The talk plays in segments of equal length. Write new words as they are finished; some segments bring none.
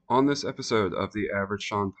On this episode of the Average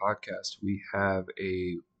Sean podcast, we have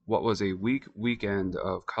what was a weekend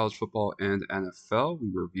of college football and NFL. We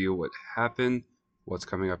review what happened, what's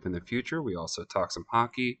coming up in the future. We also talk some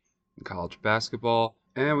hockey and college basketball,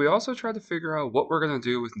 and we also try to figure out what we're going to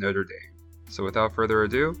do with Notre Dame. So without further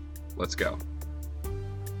ado, let's go.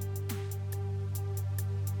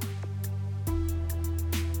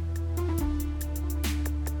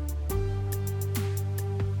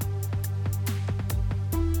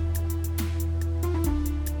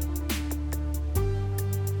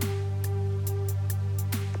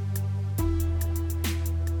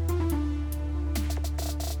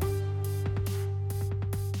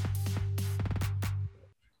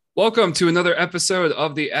 Welcome to another episode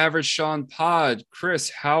of the Average Sean Pod. Chris,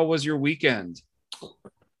 how was your weekend?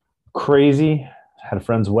 Crazy. Had a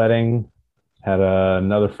friend's wedding. Had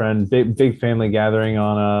another friend, big family gathering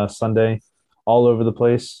on a Sunday, all over the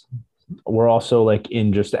place. We're also like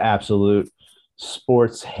in just absolute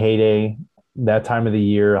sports heyday that time of the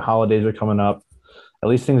year. Holidays are coming up. At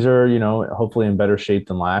least things are, hopefully in better shape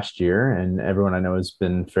than last year. And everyone I know has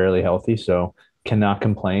been fairly healthy, so cannot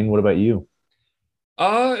complain. What about you?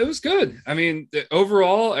 It was good. I mean,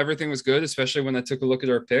 overall, everything was good, especially when I took a look at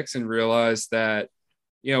our picks and realized that,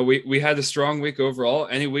 we had a strong week overall.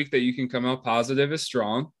 Any week that you can come out positive is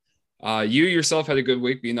strong. You yourself had a good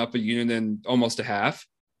week being up a unit in almost a half,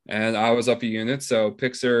 and I was up a unit. So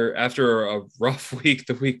picks are, after a rough week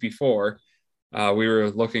the week before, we were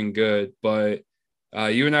looking good. But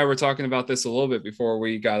you and I were talking about this a little bit before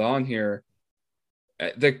we got on here.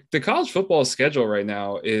 The college football schedule right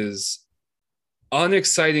now is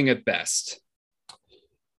unexciting at best.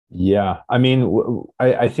 Yeah, I mean,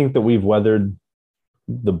 I think that we've weathered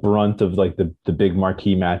the brunt of like the big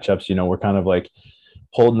marquee matchups. We're kind of like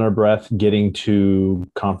holding our breath, getting to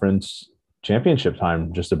conference championship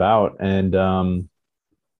time just about. And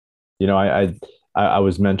I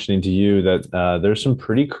was mentioning to you that there's some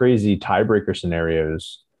pretty crazy tiebreaker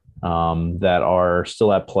scenarios that are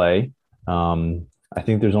still at play. I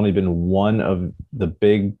think there's only been one of the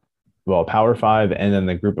big, well, Power Five and then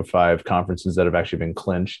the Group of Five conferences that have actually been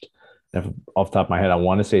clinched. If, off the top of my head, I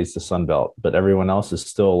want to say it's the Sun Belt, but everyone else is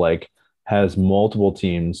still like has multiple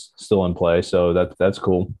teams still in play. So that's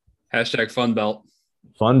cool. Hashtag Fun Belt.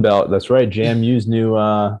 Fun Belt. That's right. JMU's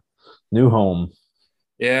new home.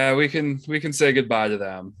 Yeah, we can say goodbye to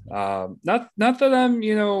them. Not that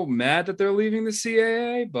I'm mad that they're leaving the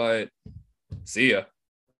CAA, but see ya.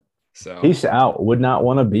 So Peace out. Would not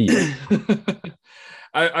want to be you.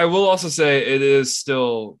 I will also say it is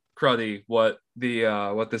still cruddy what the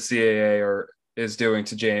CAA is doing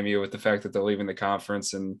to JMU with the fact that they're leaving the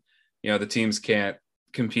conference and the teams can't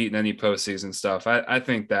compete in any postseason stuff. I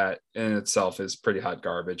think that in itself is pretty hot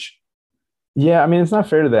garbage. Yeah, I mean it's not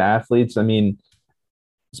fair to the athletes. I mean,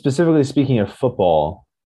 specifically speaking of football,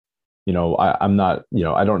 I'm not,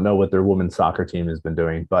 I don't know what their women's soccer team has been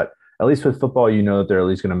doing, but at least with football, that they're at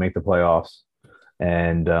least going to make the playoffs.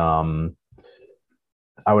 And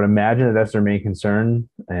I would imagine that that's their main concern.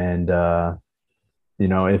 And,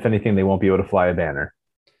 if anything, they won't be able to fly a banner.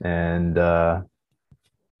 And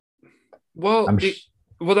Well, I'm, sh-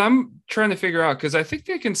 what I'm trying to figure out, because I think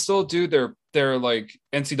they can still do their like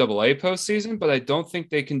NCAA postseason, but I don't think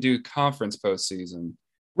they can do conference postseason.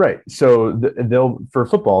 right. So they'll, for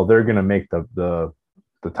football, they're going to make the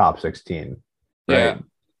top 16, right? Yeah.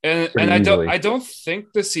 And Pretty easily. I don't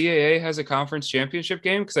think the CAA has a conference championship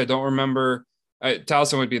game because I don't remember.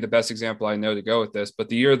 Towson would be the best example I know to go with this, but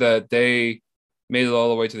the year that they made it all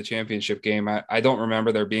the way to the championship game, I don't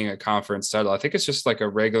remember there being a conference title. I think it's just like a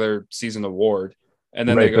regular season award, and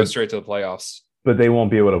then they Right. go straight to the playoffs. But they won't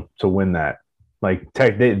be able to win that. Like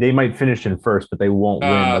they might finish in first, but they won't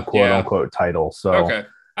win the quote Yeah. unquote title. So, Okay.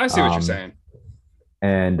 I see what you're um, saying.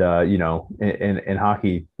 and in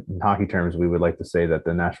hockey terms, we would like to say that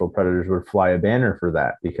the Nashville Predators would fly a banner for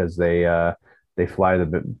that because they fly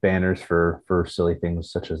the banners for silly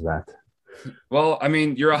things such as that. Well, I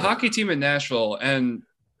mean, you're a hockey team in Nashville and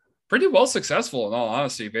pretty well successful in all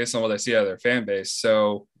honesty, based on what I see out of their fan base.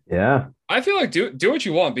 So Yeah, I feel like do what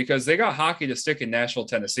you want because they got hockey to stick in Nashville,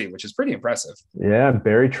 Tennessee, which is pretty impressive. yeah.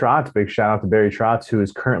 Barry Trotz, big shout out to Barry Trotz, who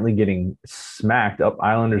is currently getting smacked up.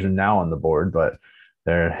 Islanders are now on the board, but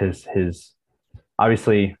they're his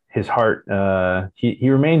obviously his heart. He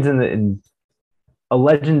remains in a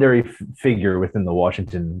legendary figure within the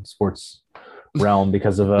Washington sports realm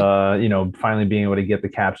because of finally being able to get the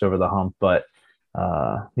Caps over the hump. But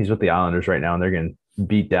he's with the Islanders right now, and they're getting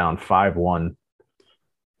beat down 5-1.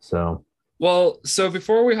 So Well, so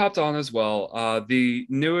before we hopped on as well, the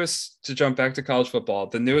newest to jump back to college football,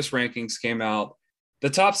 the newest rankings came out The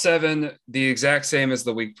top 7, the exact same as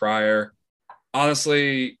the week prior.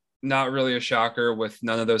 Honestly, not really a shocker with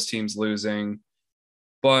none of those teams losing.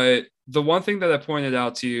 But the one thing that I pointed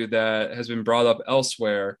out to you that has been brought up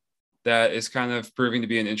elsewhere that is kind of proving to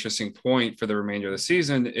be an interesting point for the remainder of the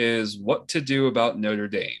season is what to do about Notre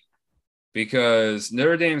Dame. Because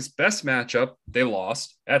Notre Dame's best matchup, they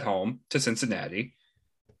lost at home to Cincinnati,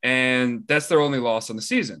 and that's their only loss on the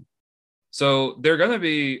season. So they're going to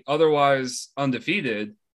be otherwise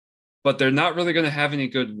undefeated, but they're not really going to have any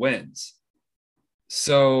good wins.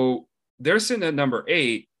 So they're sitting at number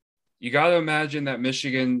 8. You got to imagine that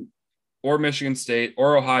Michigan or Michigan State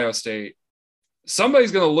or Ohio State,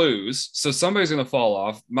 somebody's going to lose. So somebody's going to fall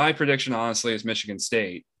off. My prediction, honestly, is Michigan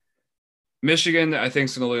State. Michigan, I think,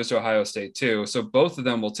 is going to lose to Ohio State too. So both of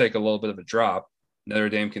them will take a little bit of a drop. Notre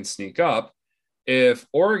Dame can sneak up. If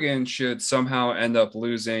Oregon should somehow end up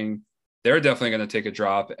losing, they're definitely going to take a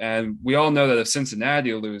drop. And we all know that if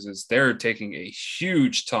Cincinnati loses, they're taking a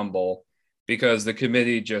huge tumble because the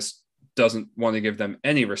committee just doesn't want to give them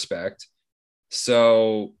any respect.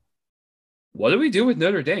 So what do we do with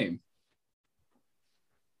Notre Dame?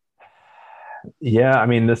 Yeah, I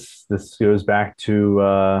mean, this goes back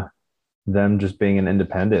to them just being an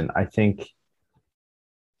independent. I think,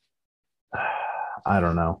 I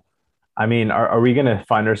don't know. I mean, are we going to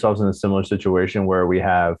find ourselves in a similar situation where we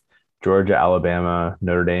have Georgia, Alabama,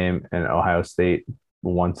 Notre Dame, and Ohio State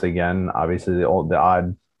once again? Obviously, the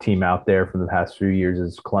odd team out there from the past few years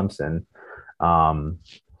is Clemson.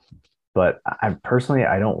 But I personally,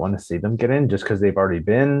 I don't want to see them get in just because they've already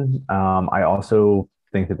been. I also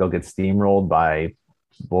think that they'll get steamrolled by,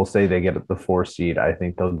 we'll say they get the 4 seed. I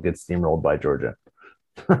think they'll get steamrolled by Georgia.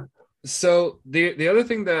 So the other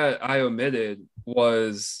thing that I omitted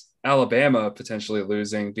was Alabama potentially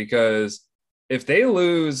losing, because if they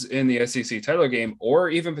lose in the SEC title game or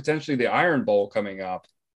even potentially the Iron Bowl coming up,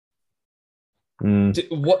 do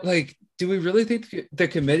we really think the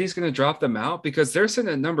committee's going to drop them out? Because they're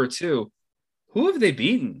sitting at number 2. Who have they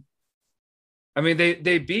beaten? I mean,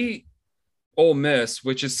 they beat Ole Miss,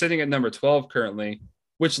 which is sitting at number 12 currently,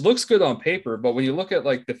 which looks good on paper. But when you look at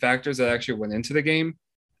like the factors that actually went into the game,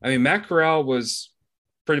 I mean, Matt Corral was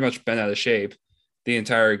pretty much bent out of shape the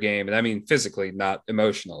entire game. And I mean, physically, not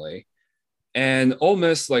emotionally. And Ole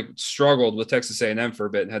Miss like struggled with Texas A&M for a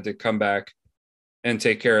bit and had to come back and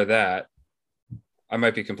take care of that. I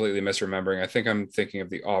might be completely misremembering. I think I'm thinking of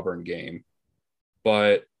the Auburn game.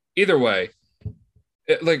 But either way,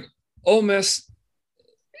 like Ole Miss,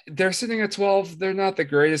 they're sitting at 12. They're not the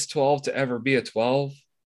greatest 12 to ever be a 12.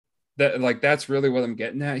 That's really what I'm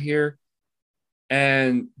getting at here.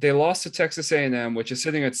 And they lost to Texas A&M, which is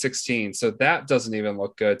sitting at 16. So that doesn't even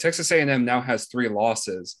look good. Texas A&M now has 3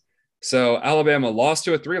 losses. So Alabama lost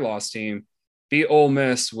to a 3-loss team, beat Ole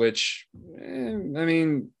Miss, which, I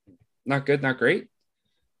mean, not good, not great.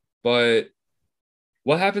 But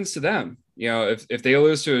what happens to them? You know, if they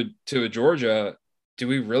lose to a Georgia, do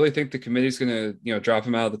we really think the committee's going to, drop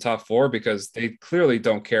them out of the top 4? Because they clearly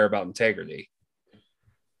don't care about integrity.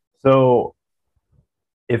 So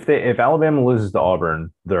if Alabama loses to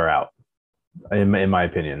Auburn, they're out, in my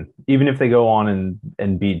opinion. Even if they go on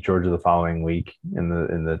and beat Georgia the following week in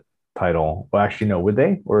the title. Well, actually, no, would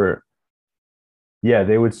they? Or yeah,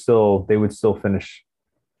 they would still finish.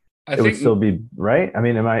 It would still be right. I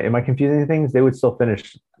mean, am I confusing things? They would still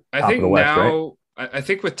finish top of the West, right? I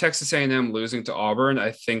think with Texas A&M losing to Auburn,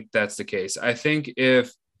 I think that's the case. I think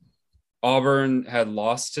if Auburn had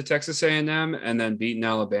lost to Texas A&M and then beaten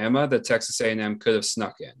Alabama, that Texas A&M could have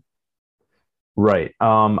snuck in. Right.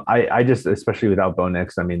 I just, especially without Bo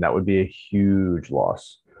Nix, I mean, that would be a huge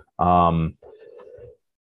loss. I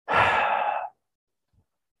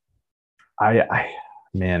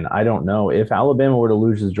don't know. If Alabama were to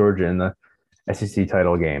lose to Georgia in the SEC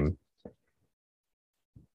title game,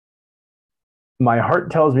 my heart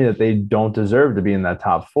tells me that they don't deserve to be in that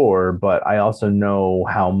top 4, but I also know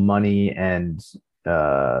how money and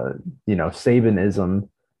Sabanism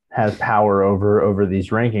has power over these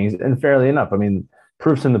rankings, and fairly enough. I mean,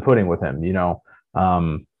 proof's in the pudding with him.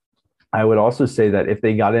 I would also say that if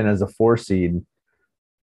they got in as a 4 seed,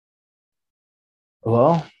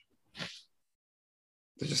 well,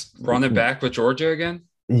 to just run it back with Georgia again.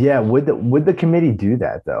 Yeah, would the committee do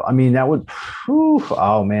that though? I mean, that would,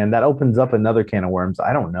 oh man, that opens up another can of worms.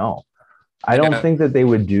 I don't know. I don't think that they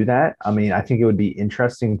would do that. I mean, I think it would be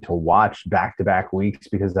interesting to watch back-to-back weeks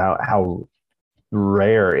because how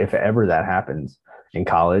rare, if ever, that happens in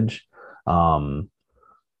college. The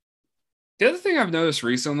other thing I've noticed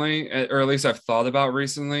recently, or at least I've thought about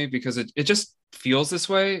recently, because it just feels this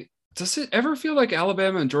way. Does it ever feel like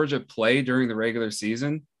Alabama and Georgia play during the regular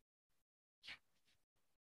season?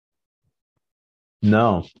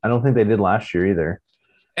 No, I don't think they did last year either.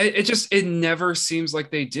 It never seems like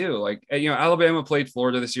they do. Like, Alabama played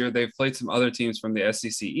Florida this year. They've played some other teams from the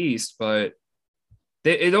SEC East, but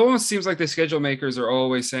it almost seems like the schedule makers are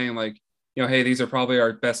always saying like, hey, these are probably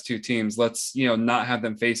our best two teams. Let's, not have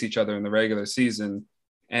them face each other in the regular season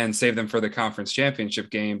and save them for the conference championship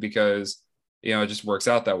game because, it just works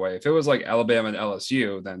out that way. If it was like Alabama and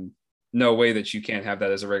LSU, then no way that you can't have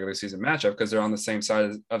that as a regular season matchup because they're on the same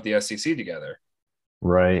side of the SEC together.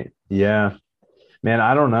 Right. Yeah. Man,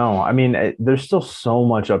 I don't know. I mean, there's still so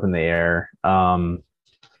much up in the air.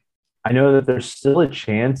 I know that there's still a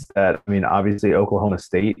chance that, I mean, obviously Oklahoma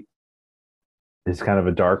State is kind of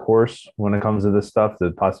a dark horse when it comes to this stuff,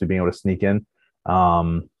 to possibly being able to sneak in.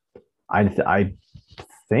 Um, I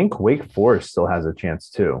think Wake Forest still has a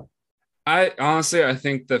chance too. I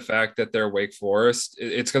think the fact that they're Wake Forest,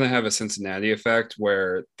 it's going to have a Cincinnati effect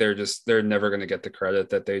where they're never going to get the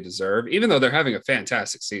credit that they deserve, even though they're having a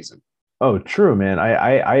fantastic season. Oh, true, man.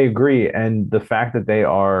 I agree. And the fact that they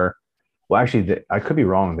are, well, actually, I could be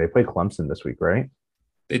wrong. They play Clemson this week, right?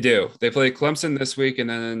 They do. They play Clemson this week, and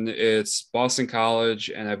then it's Boston College,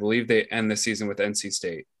 and I believe they end the season with NC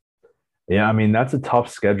State. Yeah, I mean that's a tough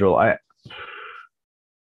schedule. I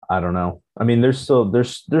don't know. I mean, there's so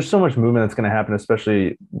much movement that's going to happen,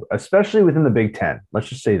 especially within the Big Ten. Let's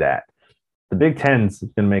just say that the Big Ten's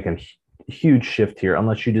going to make a huge shift here,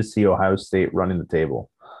 unless you just see Ohio State running the table.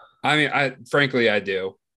 I mean, frankly I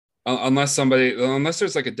do. Unless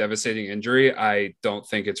there's like a devastating injury, I don't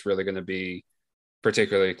think it's really going to be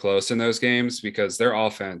particularly close in those games because their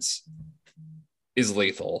offense is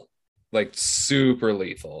lethal, like super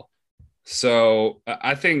lethal. So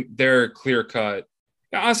I think they're clear cut.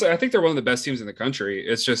 Honestly, I think they're one of the best teams in the country.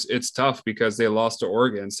 It's tough because they lost to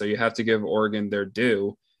Oregon, so you have to give Oregon their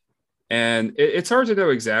due. And it's hard to know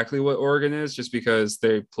exactly what Oregon is just because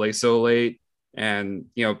they play so late and,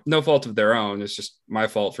 no fault of their own. It's just my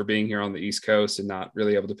fault for being here on the East Coast and not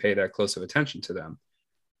really able to pay that close of attention to them.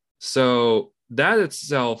 So that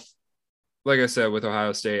itself, like I said, with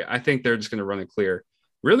Ohio State, I think they're just going to run it clear.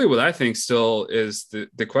 Really, what I think still is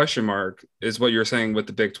the question mark is what you're saying with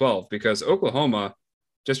the Big 12, because Oklahoma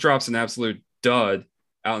just drops an absolute dud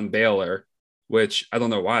out in Baylor, which I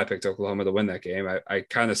don't know why I picked Oklahoma to win that game. I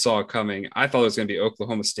kind of saw it coming. I thought it was going to be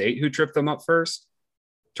Oklahoma State who tripped them up first.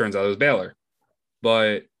 Turns out it was Baylor.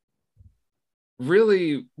 But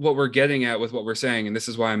really, what we're getting at with what we're saying, and this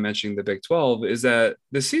is why I'm mentioning the Big 12, is that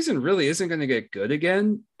the season really isn't going to get good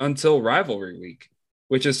again until rivalry week,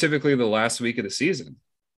 which is typically the last week of the season.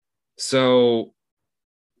 So,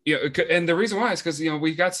 and the reason why is because,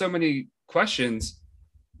 we got so many questions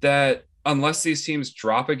that unless these teams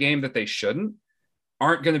drop a game that they shouldn't,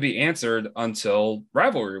 aren't going to be answered until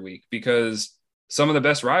rivalry week because some of the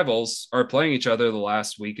best rivals are playing each other the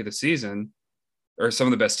last week of the season, or some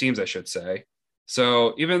of the best teams, I should say.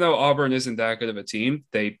 So even though Auburn isn't that good of a team,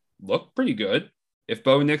 they look pretty good. If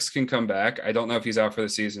Bo Nix can come back, I don't know if he's out for the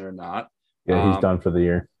season or not. Yeah, he's done for the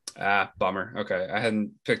year. Bummer. Okay. I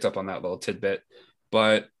hadn't picked up on that little tidbit.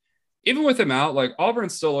 But even with him out, like Auburn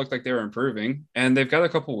still looked like they were improving and they've got a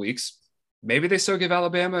couple weeks. Maybe they still give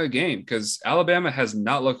Alabama a game because Alabama has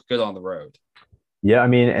not looked good on the road. Yeah, I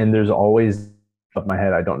mean, and there's always up my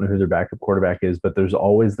head, I don't know who their backup quarterback is, but there's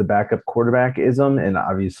always the backup quarterback ism. And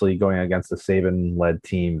obviously going against a Saban led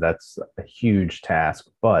team, that's a huge task.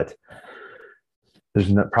 But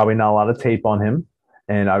there's probably not a lot of tape on him.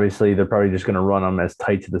 And obviously they're probably just going to run him as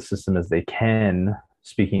tight to the system as they can.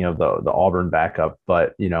 Speaking of the Auburn backup,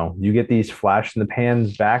 but you get these flash in the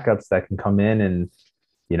pans backups that can come in and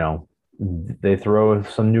they throw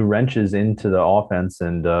some new wrenches into the offense,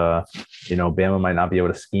 and Bama might not be able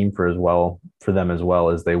to scheme for them as well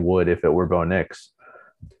as they would if it were Bo Nix.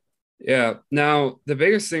 Yeah. Now the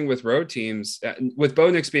biggest thing with road teams, with Bo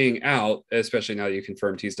Nix being out, especially now that you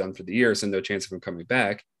confirmed he's done for the year, so no chance of him coming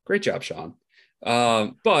back. Great job, Sean.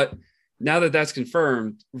 But now that that's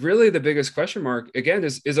confirmed, really the biggest question mark again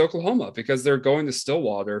is Oklahoma, because they're going to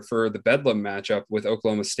Stillwater for the Bedlam matchup with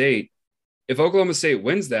Oklahoma State. If Oklahoma State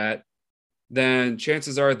wins that, then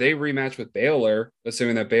chances are they rematch with Baylor,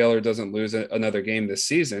 assuming that Baylor doesn't lose another game this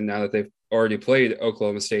season now that they've already played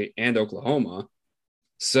Oklahoma State and Oklahoma.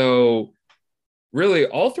 So really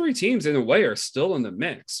all three teams in a way are still in the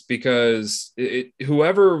mix because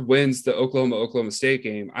whoever wins the Oklahoma State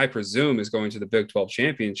game, I presume, is going to the Big 12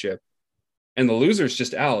 championship, and the loser's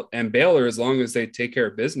just out. And Baylor, as long as they take care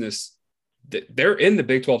of business, they're in the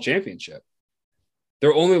Big 12 championship.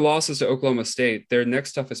 Their only losses to Oklahoma State, their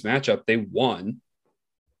next toughest matchup, they won.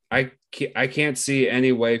 I can't see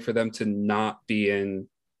any way for them to not be in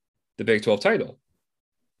the Big 12 title.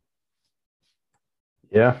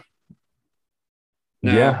 Yeah.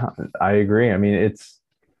 Now, Yeah, I agree. I mean,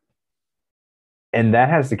 and that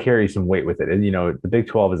has to carry some weight with it. And the Big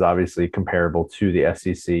 12 is obviously comparable to the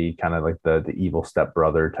SEC, kind of like the evil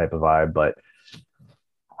stepbrother type of vibe, but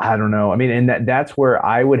I don't know. I mean, and that's where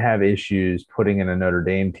I would have issues putting in a Notre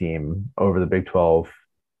Dame team over the Big 12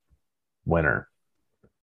 winner.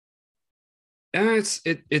 yeah,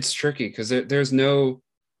 it's tricky because there's no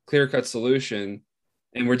clear cut solution,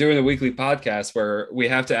 and we're doing a weekly podcast where we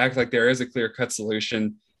have to act like there is a clear cut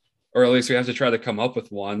solution, or at least we have to try to come up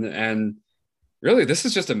with one. And really, this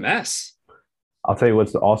is just a mess. I'll tell you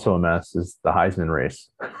what's also a mess is the Heisman race.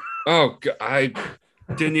 I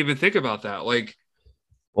didn't even think about that. Like,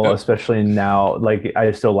 Well, uh, especially now, like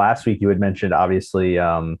so last week you had mentioned obviously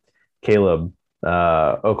Caleb Caleb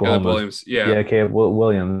Oklahoma's Williams, yeah. yeah, Caleb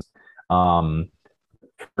Williams um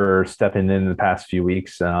for stepping in the past few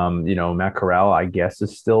weeks. Matt Corral, I guess,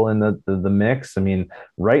 is still in the mix. I mean,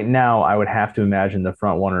 right now, I would have to imagine the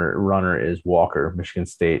front runner is Walker, Michigan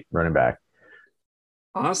State running back.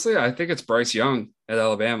 Honestly, I think it's Bryce Young at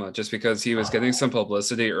Alabama just because he was getting some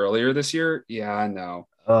publicity earlier this year. Yeah, I know.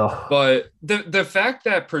 Ugh. But the fact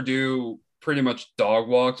that Purdue pretty much dog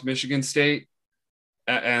walked Michigan State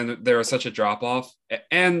and there was such a drop off,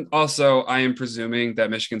 and also I am presuming that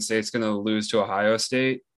Michigan State's going to lose to Ohio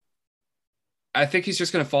State. I think he's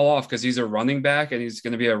just going to fall off because he's a running back and he's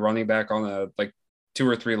going to be a running back on a like 2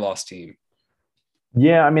 or 3 loss team.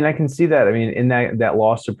 Yeah, I mean, I can see that. I mean, in that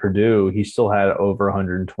loss to Purdue, he still had over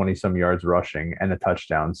 120 some yards rushing and a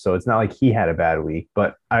touchdown. So it's not like he had a bad week.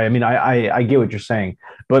 But I mean, I get what you're saying.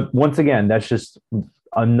 But once again, that's just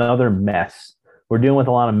another mess. We're dealing with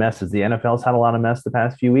a lot of messes. The NFL's had a lot of mess the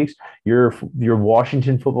past few weeks. Your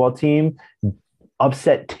Washington football team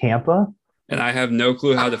upset Tampa. And I have no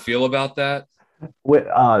clue how to feel about that.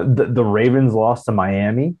 The Ravens lost to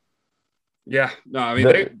Miami. Yeah, no, I mean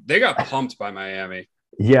The they got pumped by Miami.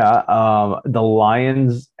 Yeah, the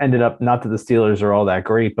Lions ended up, not that the Steelers are all that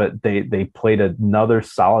great, but they played another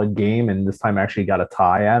solid game and this time actually got a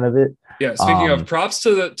tie out of it. Yeah, speaking of, Um, props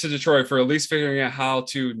to Detroit for at least figuring out how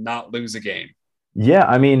to not lose a game. yeah,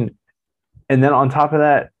 I mean, and then on top of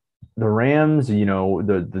that, the Rams, the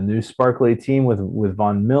new sparkly team with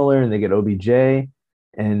Von Miller, and they get OBJ,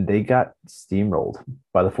 and they got steamrolled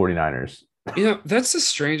by the 49ers. That's the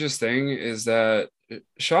strangest thing is that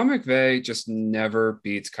Sean McVay just never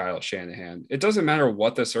beats Kyle Shanahan. It doesn't matter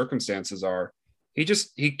what the circumstances are.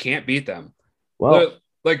 He can't beat them. Well,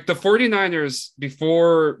 Like the 49ers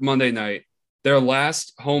before Monday night, their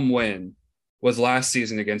last home win was last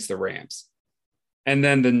season against the Rams. And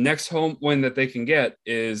then the next home win that they can get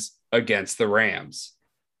is against the Rams.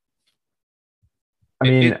 I It,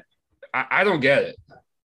 mean, it I don't get it.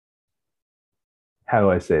 how do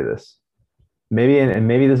I say this? Maybe and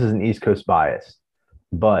maybe this is an East Coast bias,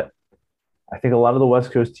 but I think a lot of the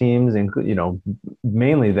West Coast teams, include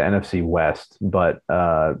mainly the NFC West, but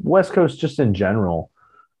West Coast just in general,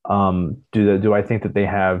 do I think that they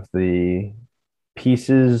have the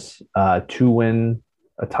pieces to win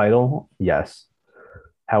a title? Yes.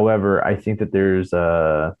 However, I think that there's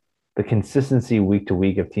the consistency week to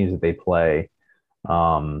week of teams that they play.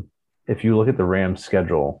 Um, if you look at the Rams'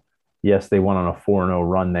 schedule, yes, they went on a 4-0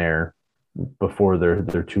 run there before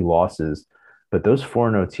their two losses, but those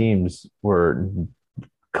 4-0 teams were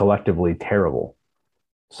collectively terrible.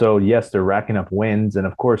 So yes, they're racking up wins, and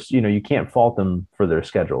of course, you can't fault them for their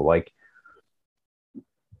schedule. Like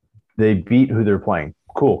they beat who they're playing.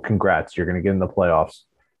 Cool, congrats, you're going to get in the playoffs.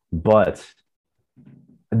 But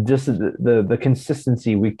just the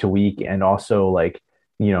consistency week to week, and also like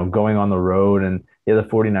going on the road, and yeah, the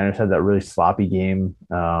 49ers had that really sloppy game.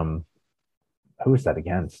 Who was that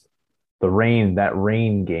against? That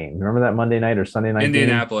rain game. Remember that Monday night or Sunday night game?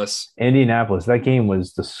 Indianapolis. Indianapolis. That game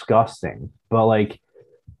was disgusting. But like,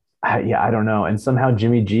 yeah, I don't know. And somehow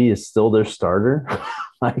Jimmy G is still their starter.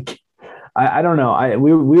 Like, I don't know.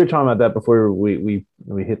 We were talking about that before we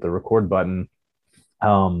hit the record button.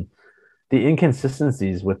 Um, the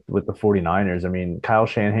inconsistencies with the 49ers. I mean, Kyle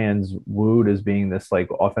Shanahan's wooed as being this like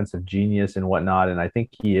offensive genius and whatnot, and I think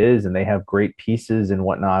he is, and they have great pieces and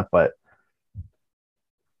whatnot, but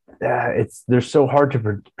they're so hard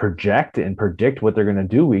to project and predict what they're going to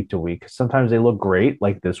do week to week. Sometimes they look great,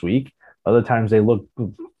 like this week. Other times they look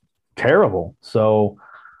terrible. So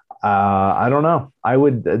I don't know.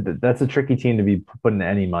 That's a tricky team to be putting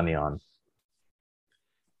any money on.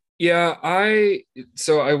 Yeah, I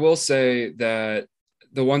will say that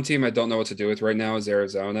the one team I don't know what to do with right now is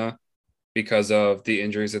Arizona because of the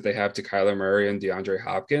injuries that they have to Kyler Murray and DeAndre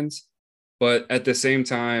Hopkins. But at the same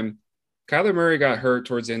time, Kyler Murray got hurt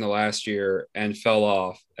towards the end of last year and fell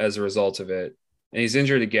off as a result of it, and he's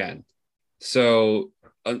injured again. So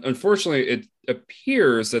unfortunately, it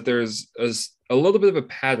appears that there's a little bit of a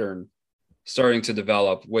pattern starting to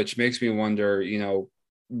develop, which makes me wonder,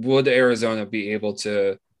 would Arizona be able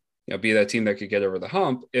to, be that team that could get over the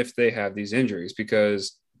hump if they have these injuries?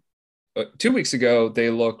 Because 2 weeks ago, they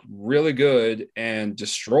looked really good and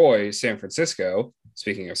destroy San Francisco.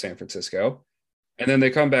 Speaking of San Francisco, and then they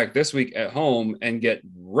come back this week at home and get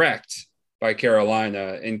wrecked by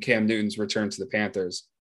Carolina in Cam Newton's return to the Panthers,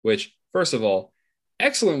 which, first of all,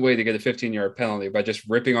 excellent way to get a 15-yard penalty by just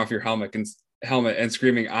ripping off your helmet and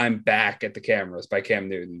screaming, "I'm back" at the cameras by Cam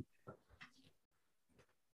Newton.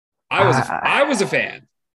 I was a fan.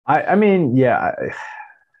 I mean, yeah,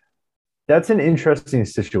 that's an interesting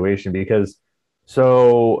situation because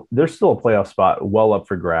so there's still a playoff spot well up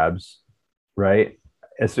for grabs, right?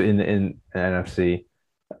 It's in NFC,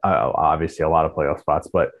 obviously a lot of playoff spots,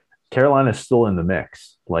 but Carolina's still in the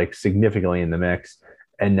mix, like significantly in the mix.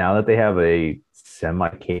 And now that they have a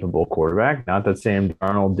semi-capable quarterback, not that Sam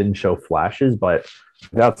Darnold didn't show flashes, but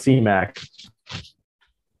without C-Mac,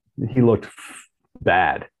 he looked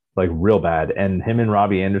bad, like real bad. And him and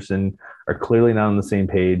Robbie Anderson are clearly not on the same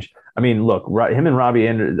page. I mean, look, him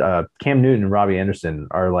and Cam Newton and Robbie Anderson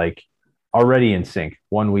are like already in sync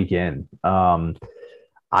 1 week in.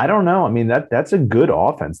 I don't know. I mean, that's a good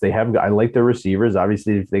offense. I like their receivers.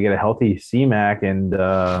 Obviously, if they get a healthy C-Mac and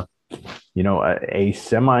a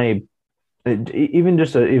semi, even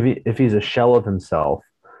just if he's a shell of himself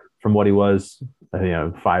from what he was,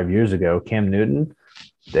 5 years ago, Cam Newton,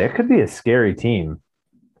 that could be a scary team.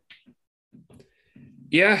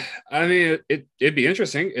 Yeah, I mean, it'd be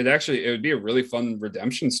interesting. It would be a really fun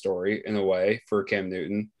redemption story in a way for Cam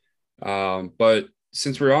Newton. But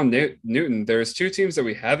since we're on Newton, there's two teams that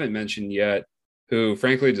we haven't mentioned yet who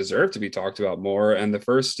frankly deserve to be talked about more. And the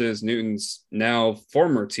first is Newton's now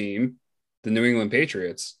former team, the New England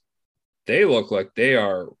Patriots. They look like they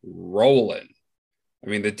are rolling. I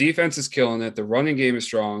mean, the defense is killing it. The running game is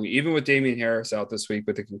strong, even with Damian Harris out this week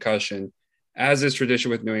with the concussion. As is tradition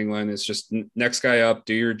with New England, it's just next guy up,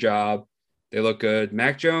 do your job. They look good.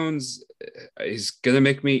 Mac Jones, he's going to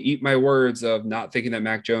make me eat my words of not thinking that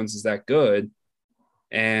Mac Jones is that good.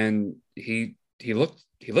 And he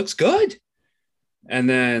looks good. And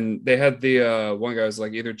then they had the one guy was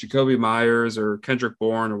like either Jacoby Myers or Kendrick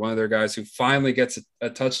Bourne or one of their guys who finally gets a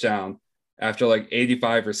touchdown after like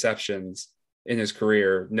 85 receptions in his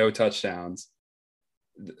career, no touchdowns.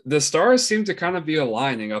 The stars seem to kind of be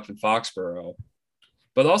aligning up in Foxborough,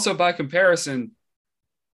 but also by comparison,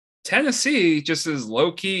 Tennessee just is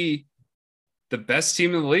low key the best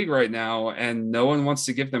team in the league right now, and no one wants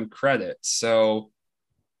to give them credit. So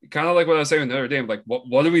kind of like what I was saying with Notre Dame, like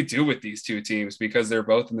what do we do with these two teams because they're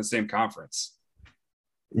both in the same conference?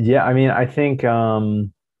 Yeah, I mean, I think for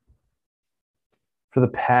the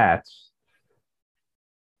Pats,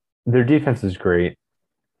 their defense is great.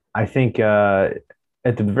 I think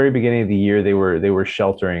at the very beginning of the year they were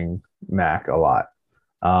sheltering Mac a lot,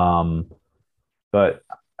 but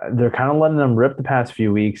they're kind of letting them rip the past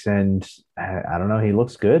few weeks, and I don't know. He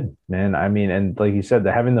looks good, man. I mean, and like you said,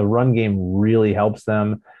 having the run game really helps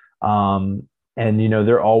them. And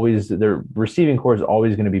their receiving core is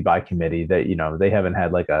always going to be by committee. That they haven't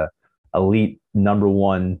had like a elite number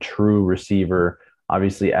one true receiver.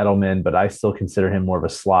 Obviously Edelman, but I still consider him more of a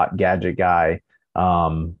slot gadget guy.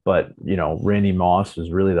 But Randy Moss was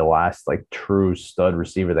really the last like true stud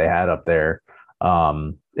receiver they had up there.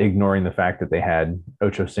 Ignoring the fact that they had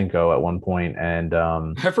Ocho Cinco at one point, and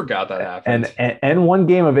I forgot that happened, and one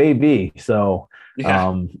game of AB. So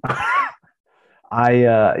yeah.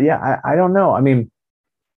 I don't know. I mean,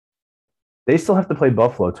 they still have to play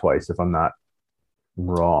Buffalo twice, if I'm not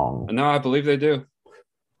wrong. No, I believe they do.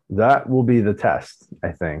 That will be the test,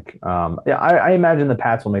 I think. I imagine the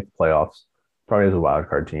Pats will make the playoffs, probably as a wild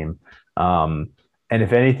card team. And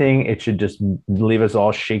if anything, it should just leave us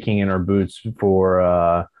all shaking in our boots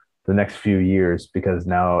for the next few years, because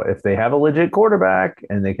now if they have a legit quarterback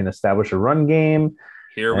and they can establish a run game,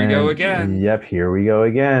 here we go again. Yep, here we go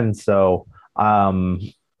again. So I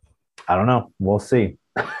don't know. We'll see.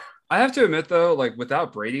 I have to admit, though, like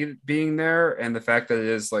without Brady being there and the fact that it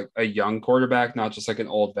is like a young quarterback, not just like an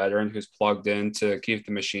old veteran who's plugged in to keep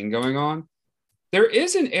the machine going on, there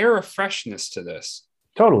is an air of freshness to this.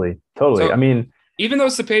 Totally. So, I mean, even though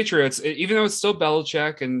it's the Patriots, even though it's still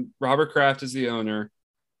Belichick and Robert Kraft is the owner,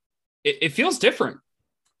 it feels different,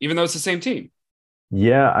 even though it's the same team.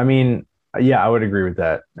 Yeah, I mean, yeah, I would agree with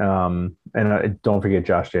that. And don't forget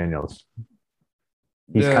Josh Daniels.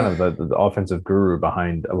 He's kind of the offensive guru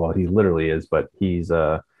behind. Well, he literally is, but he's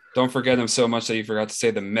Don't forget him so much that you forgot to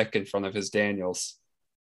say the Mick in front of his Daniels.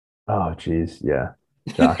 Oh, geez, yeah.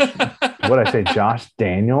 Josh, what I say? Josh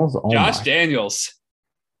Daniels? Oh Josh my. Daniels.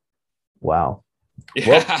 Wow.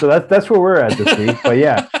 Well, Yeah. so that's where we're at this week. But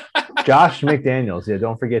yeah, Josh McDaniels. Yeah,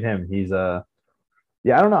 don't forget him. He's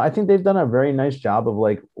yeah, I don't know. I think they've done a very nice job of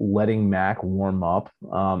like letting Mac warm up.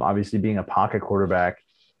 Obviously being a pocket quarterback,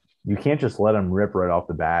 you can't just let him rip right off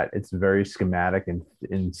the bat. It's very schematic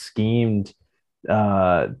and schemed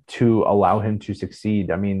to allow him to succeed.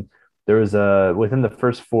 I mean, there was a within the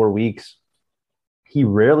first 4 weeks, he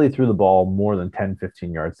rarely threw the ball more than 10,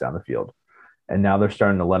 15 yards down the field. And now they're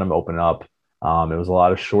starting to let him open up. It was a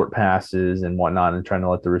lot of short passes and whatnot, and trying to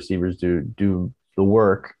let the receivers do the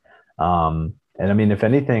work. And I mean, if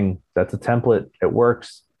anything, that's a template. It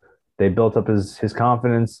works. They built up his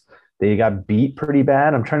confidence. They got beat pretty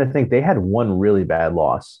bad. I'm trying to think. They had one really bad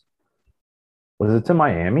loss. Was it to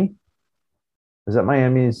Miami? Was that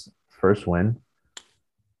Miami's first win?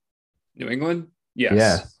 New England? Yes.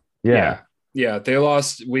 Yes. Yeah, Yeah. Yeah. They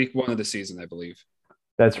lost week 1 of the season, I believe.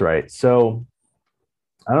 that's right. So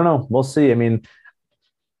I don't know. We'll see. I mean,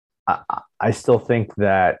 I still think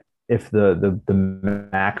that if the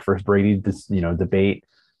Mac versus Brady debate,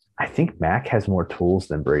 I think Mac has more tools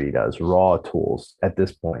than Brady does, raw tools at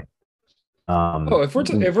this point. Oh, Um, if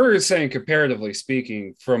we're saying comparatively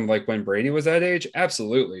speaking from like when Brady was that age,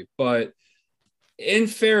 absolutely. But in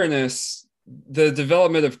fairness, the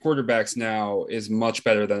development of quarterbacks now is much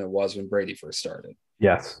better than it was when Brady first started.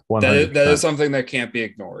 yes, That is 100%. something that can't be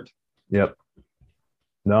ignored. Yep.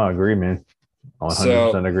 No, I agree, man.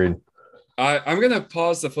 So 100% agreed. I'm gonna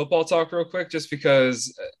pause the football talk real quick just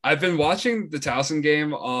because I've been watching the Towson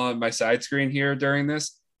game on my side screen here during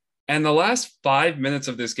this, and the last 5 minutes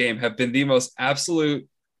of this game have been the most absolute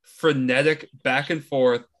frenetic back and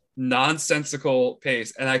forth, nonsensical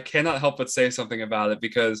pace, and I cannot help but say something about it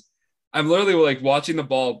because I'm literally like watching the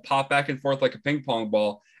ball pop back and forth like a ping pong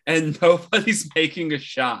ball, and nobody's making a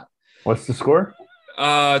shot. What's the score?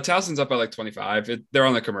 Towson's up by like 25. They're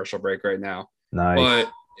on the commercial break right now, Nice.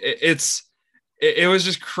 but it was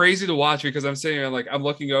just crazy to watch because I'm sitting here like I'm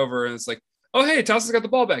looking over and it's like, oh hey, Towson's got the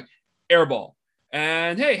ball back, air ball,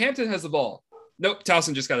 and hey, Hampton has the ball. Nope,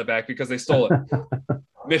 Towson just got it back because they stole it.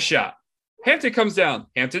 Missed shot. Hampton comes down,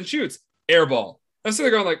 Hampton shoots, air ball. I'm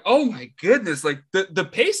sitting there going like, oh my goodness, like the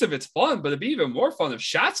pace of it's fun, but it'd be even more fun if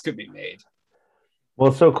shots could be made.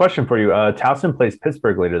 Well, so question for you. Towson plays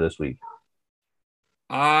Pittsburgh later this week.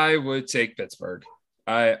 I would take Pittsburgh.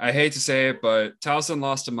 I hate to say it, but Towson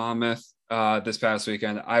lost to Monmouth this past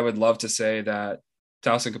weekend. I would love to say that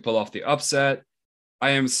Towson could pull off the upset.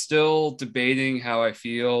 I am still debating how I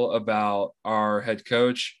feel about our head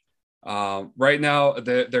coach. Right now,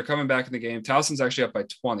 they're coming back in the game. Towson's actually up by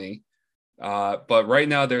 20. But right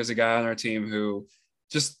now, there's a guy on our team who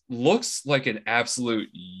just looks like an absolute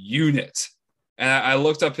unit. And I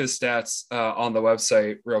looked up his stats on the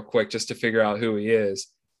website real quick just to figure out who he is.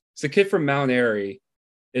 It's a kid from Mount Airy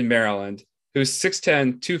in Maryland who's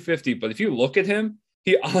 6'10, 250. But if you look at him,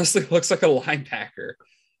 he honestly looks like a linebacker.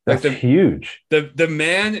 Like That's huge. the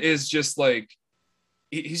man is just like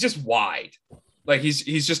he's just wide. Like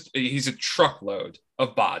he's a truckload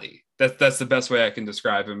of body. That's the best way I can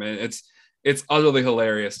describe him. And it's utterly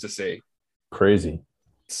hilarious to see. Crazy.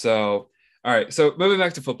 So all right. So moving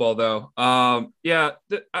back to football though. Yeah,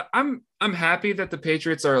 I'm happy that the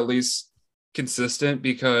Patriots are at least consistent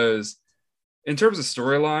because in terms of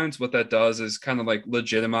storylines, what that does is kind of like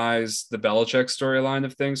legitimize the Belichick storyline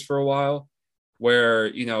of things for a while, where,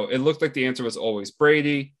 it looked like the answer was always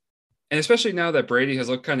Brady. And especially now that Brady has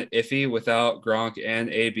looked kind of iffy without Gronk and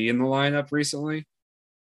AB in the lineup recently,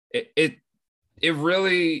 it it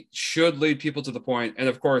really should lead people to the point, and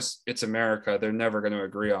of course, it's America. They're never going to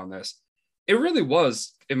agree on this. It really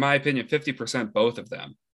was, in my opinion, 50% both of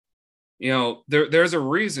them. There's a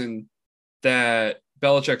reason that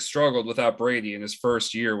Belichick struggled without Brady in his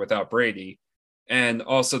first year without Brady, and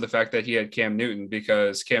also the fact that he had Cam Newton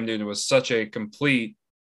because Cam Newton was such a complete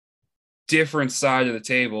different side of the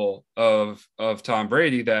table of Tom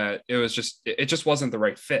Brady that it just wasn't the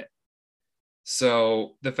right fit.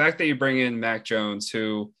 So the fact that you bring in Mac Jones,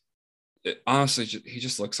 who honestly he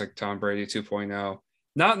just looks like Tom Brady 2.0,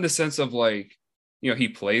 not in the sense of like he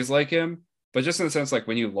plays like him, but just in the sense like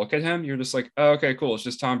when you look at him, you're just like, oh, okay, cool. It's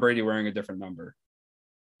just Tom Brady wearing a different number.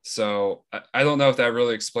 So I don't know if that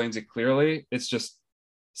really explains it clearly. It's just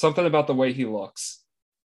something about the way he looks,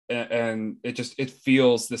 and it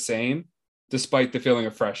feels the same, despite the feeling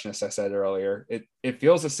of freshness I said earlier. It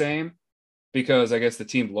feels the same because I guess the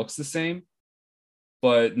team looks the same,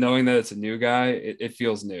 but knowing that it's a new guy, it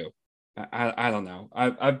feels new. I don't know.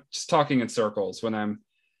 I'm just talking in circles when I'm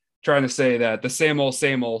trying to say that the same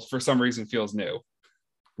old for some reason feels new.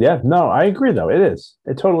 Yeah, no, I agree though. It is.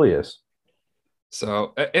 It totally is.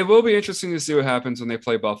 So it will be interesting to see what happens when they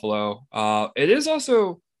play Buffalo. It is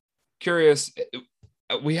also curious.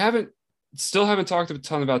 We still haven't talked a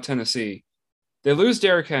ton about Tennessee. They lose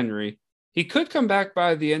Derrick Henry. He could come back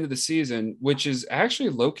by the end of the season, which is actually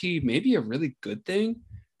low key maybe a really good thing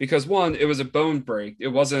because one, it was a bone break. It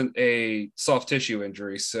wasn't a soft tissue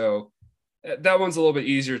injury. So that one's a little bit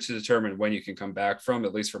easier to determine when you can come back from,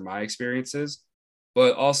 at least from my experiences.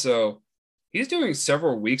 But also, he's doing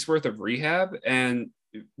several weeks worth of rehab. And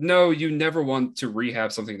no, you never want to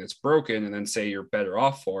rehab something that's broken and then say you're better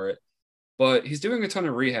off for it. But he's doing a ton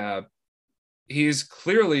of rehab. He's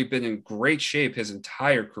clearly been in great shape his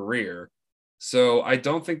entire career. So I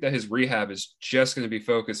don't think that his rehab is just going to be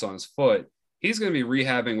focused on his foot. He's going to be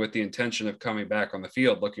rehabbing with the intention of coming back on the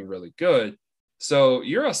field looking really good. So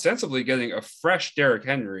you're ostensibly getting a fresh Derrick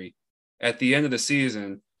Henry at the end of the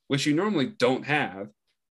season, which you normally don't have.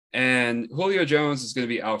 And Julio Jones is going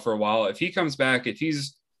to be out for a while. If he comes back, if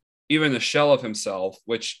he's even a shell of himself,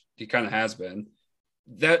 which he kind of has been,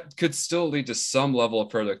 that could still lead to some level of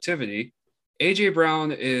productivity. AJ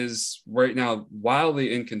Brown is right now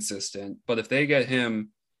wildly inconsistent, but if they get him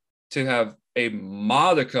to have a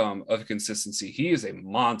modicum of consistency, he is a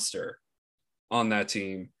monster on that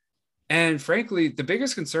team. And frankly, the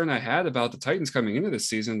biggest concern I had about the Titans coming into this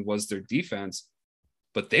season was their defense,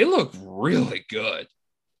 but they look really good.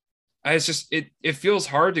 It's just it feels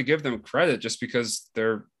hard to give them credit just because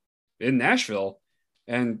they're in Nashville.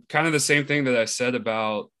 And kind of the same thing that I said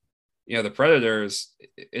about the Predators,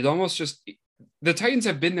 it almost just the Titans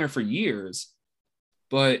have been there for years,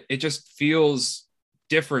 but it just feels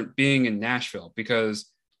different being in Nashville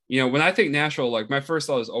because when I think Nashville, like my first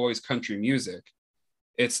thought is always country music.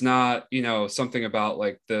 It's not, something about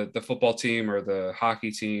like the football team or the hockey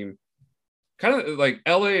team. Kind of like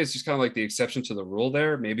LA is just kind of like the exception to the rule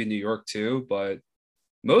there, maybe New York too, but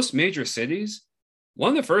most major cities,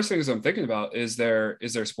 one of the first things I'm thinking about is their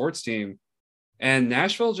sports team. And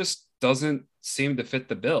Nashville just doesn't seem to fit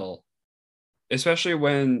the bill, especially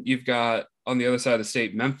when you've got on the other side of the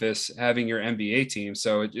state, Memphis having your NBA team.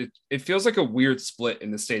 So it feels like a weird split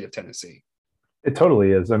in the state of Tennessee. It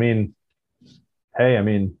totally is. I mean, hey,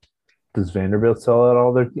 does Vanderbilt sell out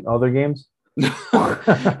all their games?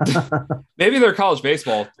 Maybe they're college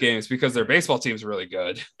baseball games because their baseball team's really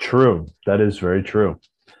good. True. That is very true.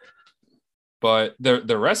 But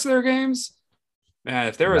the rest of their games, man,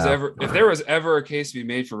 if there was ever a case to be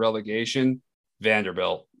made for relegation,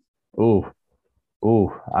 Vanderbilt. Ooh,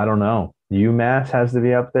 I don't know. UMass has to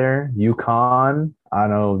be up there. UConn. I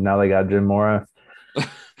know now they got Jim Mora.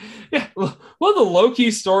 Yeah, one of the low-key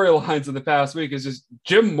storylines of the past week is just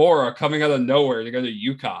Jim Mora coming out of nowhere to go to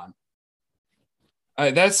UConn.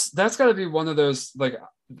 That's got to be one of those, like,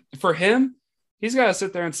 for him, he's got to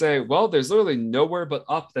sit there and say, well, there's literally nowhere but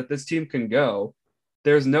up that this team can go.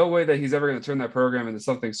 There's no way that he's ever going to turn that program into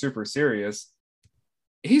something super serious.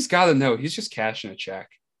 He's got to know he's just cashing a check.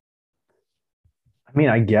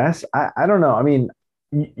 I guess. I don't know.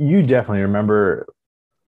 You definitely remember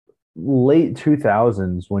late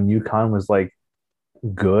 2000s when UConn was like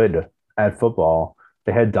good at football.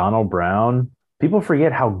 They had Donald Brown. People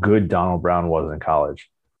forget how good Donald Brown was in college.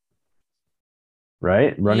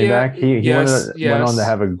 Right? Running back. He went on to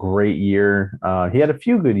have a great year. He had a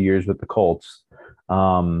few good years with the Colts.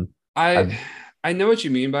 I know what you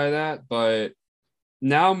mean by that, but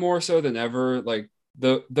now more so than ever, like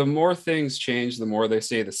the more things change, the more they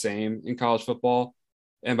stay the same in college football.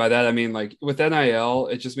 And by that, I mean, like with NIL,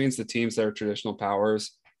 it just means the teams that are traditional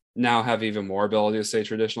powers now have even more ability to say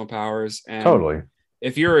traditional powers. And totally.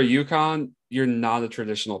 If you're a UConn, you're not a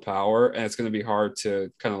traditional power, and it's going to be hard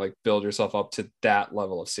to kind of like build yourself up to that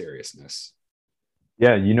level of seriousness.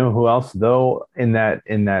 Yeah, you know who else though in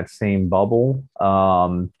that same bubble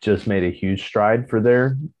just made a huge stride for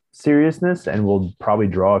their seriousness and will probably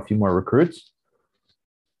draw a few more recruits?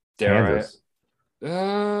 Kansas.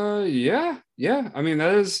 Yeah. I mean,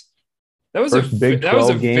 that was a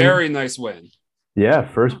game. very nice win. Yeah,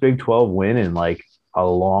 first Big 12 win in like a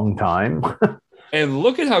long time. And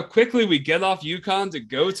look at how quickly we get off UConn to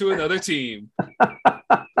go to another team.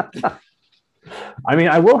 I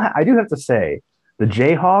do have to say, the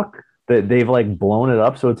Jayhawk that they've like blown it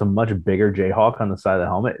up so it's a much bigger Jayhawk on the side of the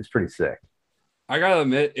helmet is pretty sick. I gotta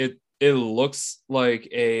admit, it looks like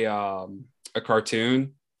a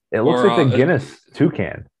cartoon. It looks like the Guinness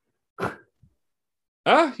toucan.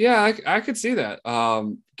 Yeah, I could see that.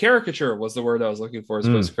 Caricature was the word I was looking for as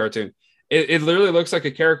opposed to cartoon. It literally looks like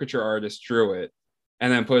a caricature artist drew it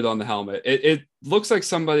and then put it on the helmet. It looks like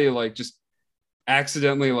somebody like just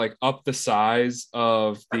accidentally like up the size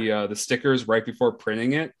of the stickers right before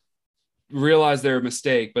printing it, realized their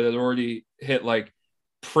mistake, but it already hit like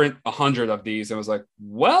print 100 of these and was like,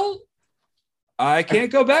 well, I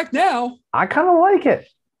can't go back now. I kind of like it.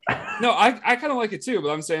 No, I kind of like it too, but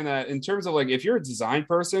I'm saying that in terms of like if you're a design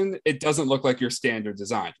person, it doesn't look like your standard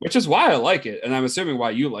design, which is why I like it, and I'm assuming why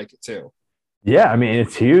you like it too. Yeah, I mean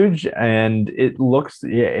it's huge and it looks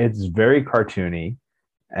yeah, it's very cartoony.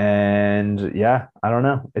 And yeah, I don't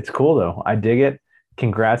know. It's cool though. I dig it.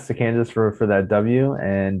 Congrats to Kansas for that W.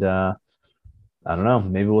 And I don't know,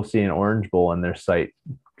 maybe we'll see an Orange Bowl in their site,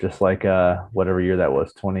 just like whatever year that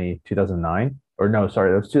was, 2009 or no,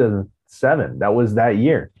 sorry, that was 2007. That was that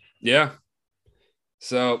year. Yeah.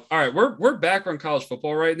 So, all right, we're back on college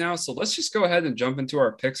football right now. So let's just go ahead and jump into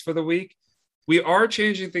our picks for the week. We are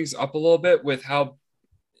changing things up a little bit with how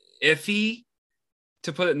iffy,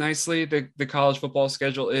 to put it nicely, the college football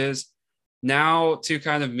schedule is now to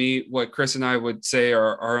kind of meet what Chris and I would say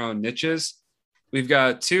are our own niches. We've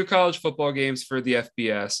got 2 college football games for the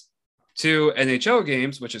FBS, 2 NHL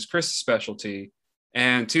games, which is Chris's specialty,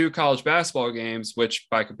 and 2 college basketball games, which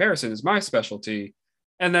by comparison is my specialty.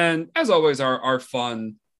 And then, as always, our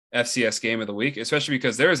fun FCS game of the week, especially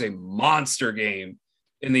because there is a monster game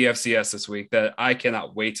in the FCS this week that I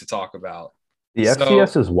cannot wait to talk about. The So,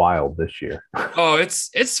 FCS is wild this year. oh,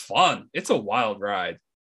 it's fun. It's a wild ride.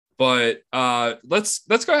 But let's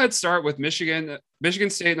go ahead and start with Michigan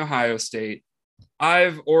State and Ohio State.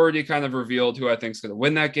 I've already kind of revealed who I think is going to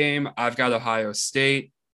win that game. I've got Ohio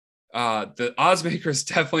State. The odds makers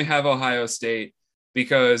definitely have Ohio State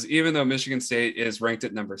because even though Michigan State is ranked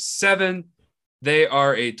at number 7, they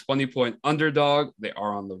are a 20-point underdog. They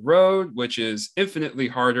are on the road, which is infinitely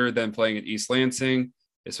harder than playing at East Lansing,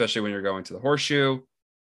 especially when you're going to the Horseshoe.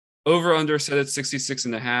 Over under set at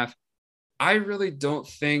 66.5. I really don't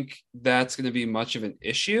think that's going to be much of an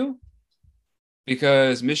issue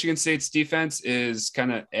because Michigan State's defense is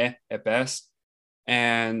kind of at best.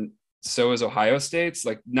 And so is Ohio State's.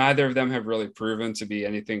 Like neither of them have really proven to be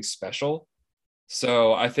anything special.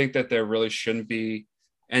 So I think that there really shouldn't be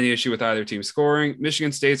any issue with either team scoring.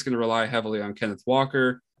 Michigan State's going to rely heavily on Kenneth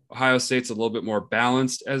Walker. Ohio State's a little bit more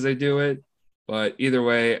balanced as they do it. But either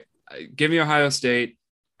way, give me Ohio State.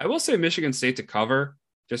 I will say Michigan State to cover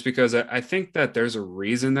just because I think that there's a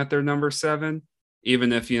reason that they're number 7,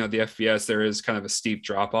 even if, the FBS, there is kind of a steep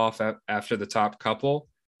drop off after the top couple.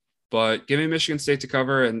 But give me Michigan State to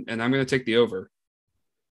cover, and I'm going to take the over.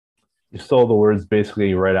 You stole the words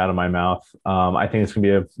basically right out of my mouth. I think it's going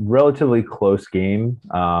to be a relatively close game.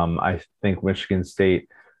 I think Michigan State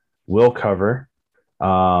will cover.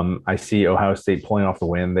 I see Ohio State pulling off the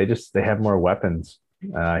win. They have more weapons.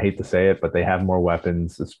 I hate to say it, but they have more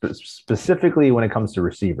weapons, specifically when it comes to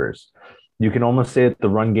receivers. You can almost say that the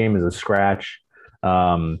run game is a scratch.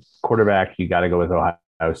 Quarterback, you got to go with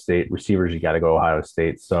Ohio State. Receivers, you got to go Ohio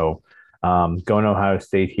State. So going to Ohio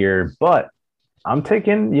State here. But I'm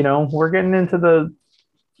taking, we're getting into the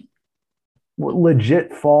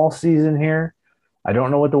legit fall season here. I don't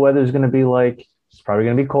know what the weather is going to be like. It's probably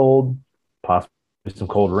going to be cold, possibly some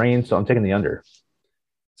cold rain. So I'm taking the under.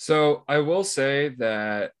 So I will say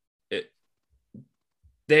that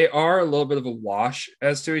they are a little bit of a wash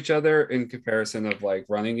as to each other in comparison of like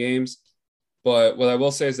running games. But what I will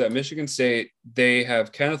say is that Michigan State, they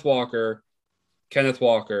have Kenneth Walker,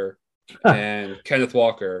 and Kenneth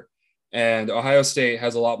Walker. And Ohio State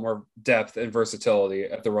has a lot more depth and versatility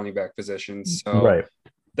at the running back position. So Right.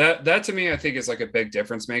 that to me, I think is like a big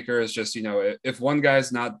difference maker is just, if one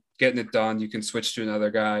guy's not getting it done, you can switch to another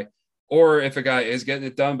guy. Or if a guy is getting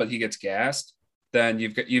it done, but he gets gassed, then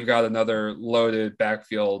you've got another loaded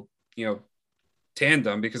backfield,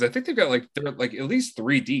 tandem because I think they're like at least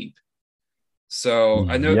 3 deep. So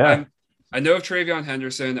I know Yeah. I know of Travion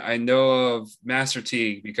Henderson. I know of Master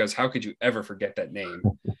Teague because how could you ever forget that name?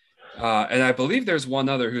 And I believe there's one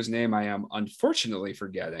other whose name I am unfortunately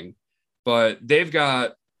forgetting, but they've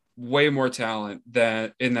got way more talent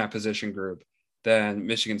than in that position group than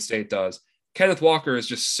Michigan State does. Kenneth Walker is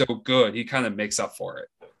just so good. He kind of makes up for it.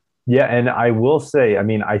 Yeah. And I will say, I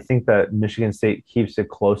mean, I think that Michigan State keeps it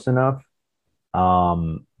close enough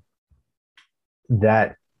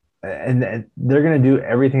that and they're going to do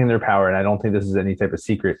everything in their power. And I don't think this is any type of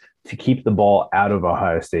secret to keep the ball out of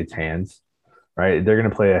Ohio State's hands, right? They're going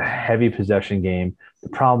to play a heavy possession game. The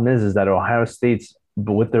problem is that Ohio State's,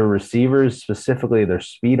 but with their receivers, specifically their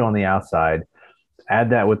speed on the outside,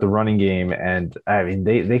 add that with the running game. And I mean,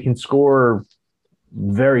 they can score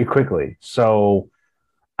very quickly. So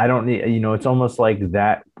I don't need, it's almost like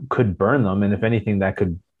that could burn them. And if anything, that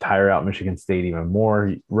could tire out Michigan State even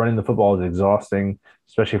more. Running the football is exhausting,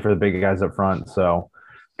 especially for the big guys up front. So,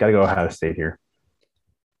 got to go Ohio State here.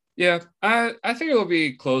 Yeah, I think it'll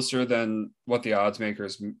be closer than what the odds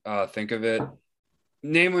makers think of it.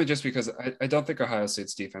 Namely, just because I don't think Ohio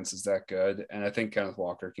State's defense is that good, and I think Kenneth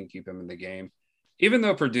Walker can keep him in the game. Even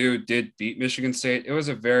though Purdue did beat Michigan State, it was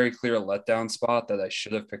a very clear letdown spot that I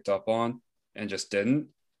should have picked up on and just didn't.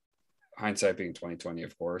 Hindsight being 2020,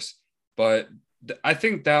 of course. But I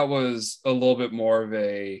think that was a little bit more of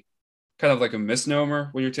a kind of like a misnomer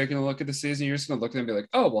when you're taking a look at the season. You're just going to look at it and be like,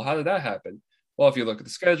 oh, well, how did that happen? Well, if you look at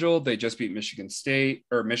the schedule, they just beat Michigan State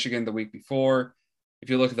or Michigan the week before. If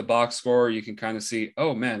you look at the box score, you can kind of see,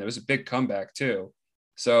 oh man, it was a big comeback too.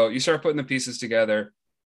 So you start putting the pieces together.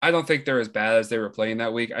 I don't think they're as bad as they were playing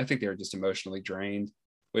that week. I think they were just emotionally drained,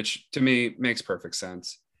 which to me makes perfect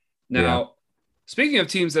sense. Yeah. Now, speaking of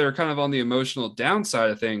teams that are kind of on the emotional downside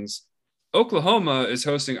of things, Oklahoma is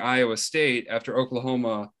hosting Iowa State after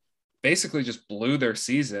Oklahoma basically just blew their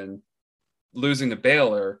season, losing to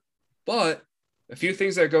Baylor. But a few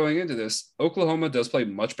things that are going into this, Oklahoma does play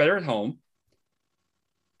much better at home.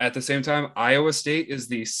 At the same time, Iowa State is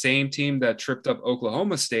the same team that tripped up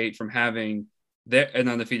Oklahoma State from having an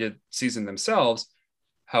undefeated season themselves.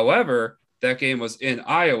 However, that game was in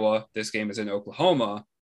Iowa. This game is in Oklahoma.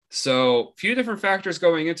 So a few different factors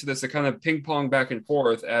going into this that kind of ping pong back and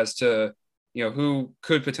forth as to, who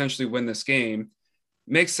could potentially win this game.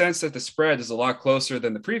 Makes sense that the spread is a lot closer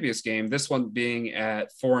than the previous game, this one being at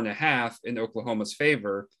 4.5 in Oklahoma's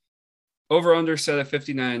favor. Over under set at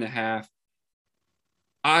 59.5.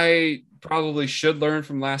 I probably should learn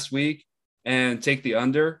from last week and take the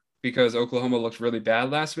under because Oklahoma looked really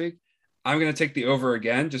bad last week. I'm going to take the over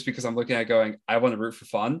again just because I'm looking at going, I want to root for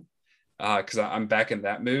fun because I'm back in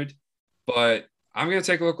that mood. But I'm going to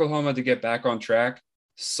take Oklahoma to get back on track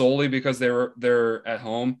solely because they're at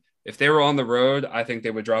home. If they were on the road, I think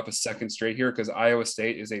they would drop a second straight here because Iowa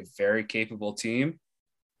State is a very capable team.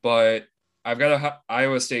 But I've got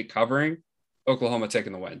Iowa State covering, Oklahoma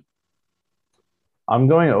taking the win. I'm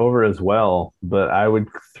going over as well, but I would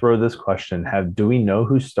throw this question: do we know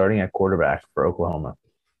who's starting at quarterback for Oklahoma?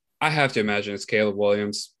 I have to imagine it's Caleb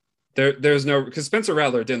Williams. There's no because Spencer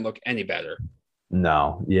Rattler didn't look any better.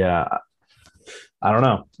 No, yeah, I don't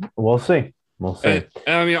know. We'll see. We'll see.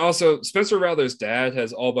 And I mean, also Spencer Rattler's dad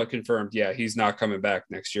has all but confirmed, yeah, he's not coming back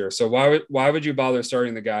next year. So why would you bother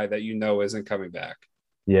starting the guy that you know isn't coming back?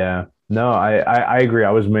 Yeah, no, I agree.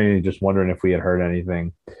 I was mainly just wondering if we had heard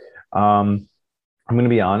anything. I'm going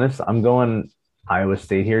to be honest. I'm going Iowa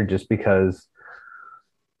State here just because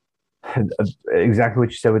exactly what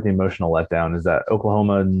you said with the emotional letdown is that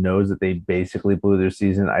Oklahoma knows that they basically blew their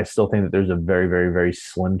season. I still think that there's a very, very, very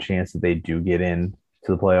slim chance that they do get in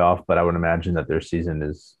to the playoff, but I would imagine that their season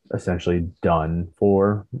is essentially done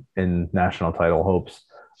for in national title hopes.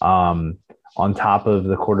 On top of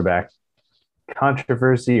the quarterback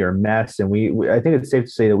controversy or mess, and I think it's safe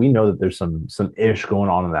to say that we know that there's some ish going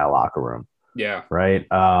on in that locker room. Yeah. Right.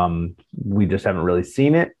 We just haven't really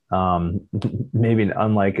seen it. Maybe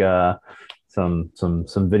unlike some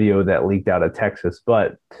video that leaked out of Texas,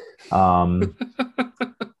 but no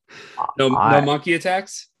monkey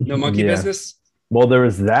attacks, no monkey business. Well, there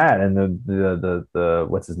was that, and the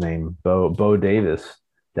what's his name, Bo Davis,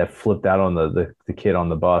 that flipped out on the kid on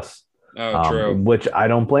the bus. Oh, true. Which I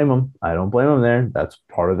don't blame him. I don't blame him there. That's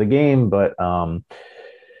part of the game, but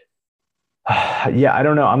yeah, I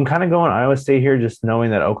don't know. I'm kind of going Iowa State here, just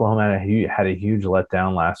knowing that Oklahoma had a huge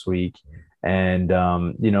letdown last week, and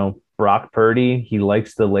Brock Purdy, he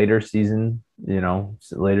likes the later season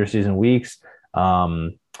weeks.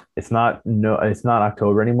 It's not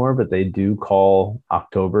October anymore, but they do call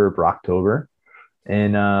October Brocktober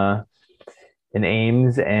in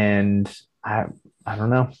Ames, and I don't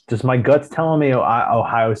know. Just my gut's telling me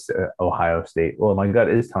Ohio State. Well, my gut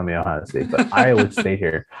is telling me Ohio State, but Iowa State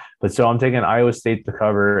here. But so I'm taking Iowa State to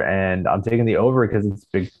cover, and I'm taking the over because it's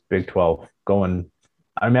Big 12 going.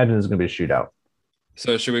 I imagine this is going to be a shootout.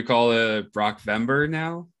 So should we call it Brock Vember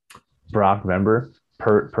now? Brock Vember,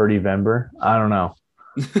 Purdy Vember. I don't know.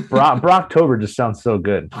 Brocktober just sounds so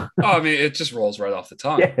good. I mean, it just rolls right off the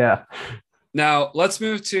tongue. Yeah. Now, let's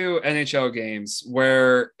move to NHL games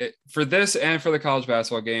where for this and for the college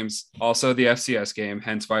basketball games, also the FCS game,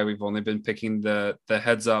 hence why we've only been picking the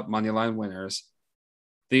heads up money line winners.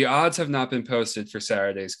 The odds have not been posted for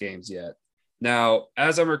Saturday's games yet. Now,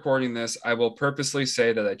 as I'm recording this, I will purposely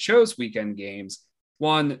say that I chose weekend games.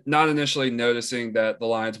 One, not initially noticing that the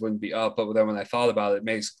lines wouldn't be up, but then when I thought about it,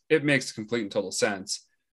 it makes complete and total sense.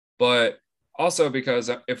 But also because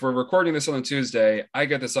if we're recording this on a Tuesday, I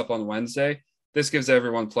get this up on Wednesday. this gives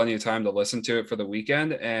everyone plenty of time to listen to it for the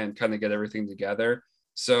weekend and kind of get everything together.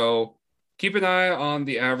 So keep an eye on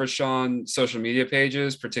the Average Sean social media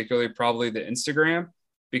pages, particularly probably the Instagram,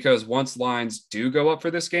 because once lines do go up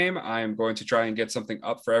for this game, I am going to try and get something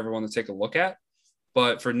up for everyone to take a look at.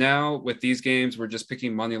 But for now, with these games, we're just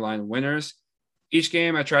picking money line winners. Each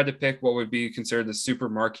game, I tried to pick what would be considered the super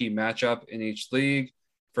marquee matchup in each league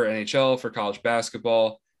for NHL, for college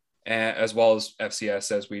basketball, as well as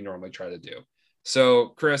FCS, as we normally try to do. So,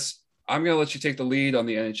 Chris, I'm going to let you take the lead on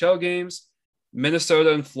the NHL games.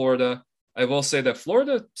 Minnesota and Florida. I will say that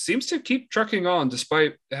Florida seems to keep trucking on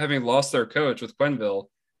despite having lost their coach with Quenneville.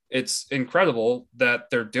 It's incredible that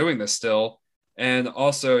they're doing this still. And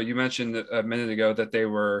also, you mentioned a minute ago that they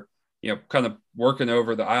were, kind of working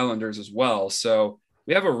over the Islanders as well. So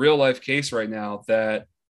we have a real life case right now that,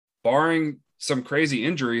 barring some crazy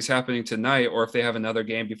injuries happening tonight, or if they have another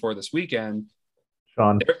game before this weekend,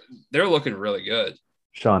 Sean, they're looking really good.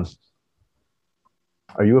 Sean,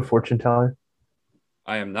 are you a fortune teller?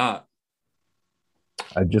 I am not.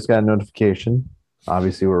 I just got a notification.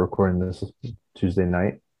 Obviously, we're recording this Tuesday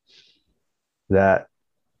night, that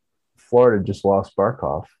Florida just lost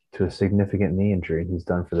Barkov to a significant knee injury. He's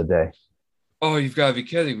done for the day. Oh, you've got to be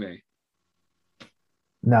kidding me.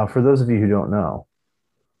 Now, for those of you who don't know,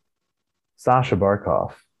 Sasha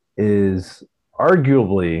Barkov is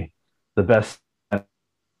arguably the best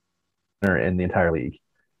center in the entire league.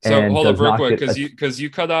 So hold up real quick, because you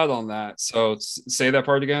cut out on that. So say that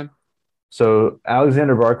part again. So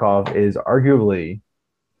Alexander Barkov is arguably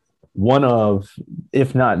one of,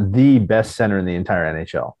 if not the best center in the entire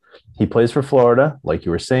NHL. He plays for Florida, like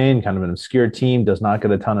you were saying, kind of an obscure team, does not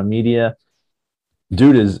get a ton of media.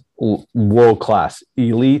 Dude is world class,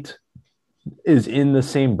 elite, is in the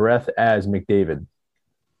same breath as McDavid.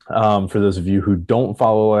 For those of you who don't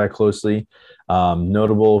follow that closely,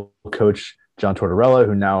 notable coach John Tortorella,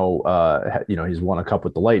 who now, he's won a cup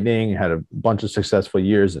with the Lightning, had a bunch of successful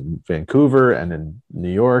years in Vancouver and in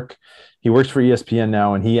New York. He works for ESPN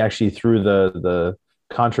now, and he actually threw the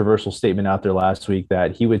controversial statement out there last week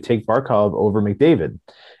that he would take Barkov over McDavid.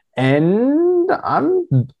 And I'm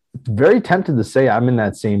very tempted to say I'm in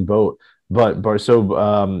that same boat. But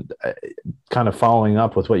kind of following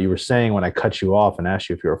up with what you were saying when I cut you off and asked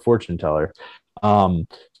you if you're a fortune teller.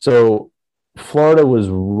 So Florida was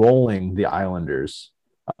rolling the Islanders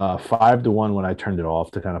 5-1 when I turned it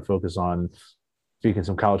off to kind of focus on speaking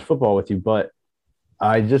some college football with you. But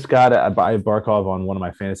I just got a buy Barkov on one of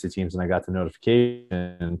my fantasy teams, and I got the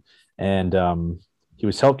notification, and he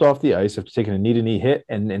was helped off the ice after taking a knee-to-knee hit.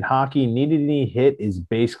 And in hockey, knee-to-knee hit is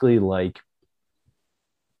basically like,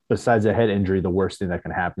 besides a head injury, the worst thing that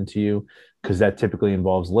can happen to you, because that typically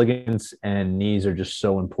involves ligaments, and knees are just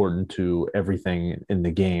so important to everything in the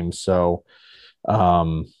game. So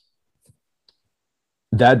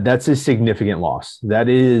that's a significant loss. That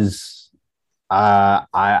is,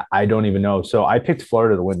 I don't even know. So I picked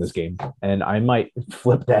Florida to win this game, and I might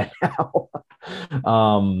flip that now.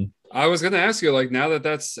 I was going to ask you, like, now that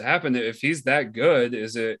that's happened, if he's that good,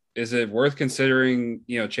 is it worth considering,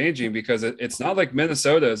 changing? Because it's not like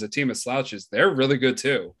Minnesota is a team of slouches. They're really good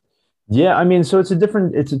too. Yeah. I mean, so it's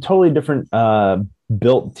a totally different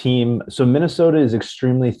built team. So Minnesota is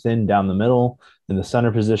extremely thin down the middle in the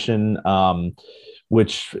center position,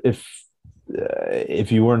 which if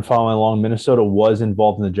you weren't following along, Minnesota was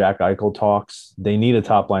involved in the Jack Eichel talks. They need a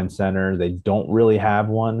top line center. They don't really have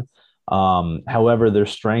one. However, their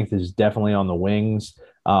strength is definitely on the wings.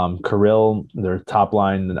 Kirill, their top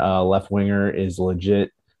line left winger, is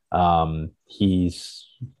legit. He's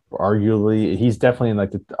definitely in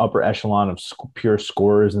like the upper echelon of pure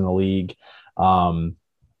scorers in the league.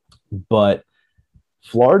 But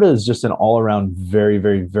Florida is just an all around very,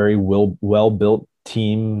 very, very well built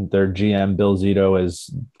team. Their GM Bill Zito has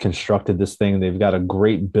constructed this thing. They've got a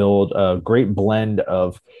great build, a great blend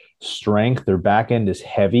of strength. Their back end is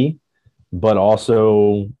heavy, but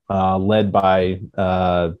also led by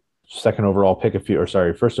first overall pick a few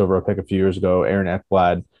years ago, Aaron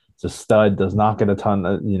Ekblad. It's a stud, does not get a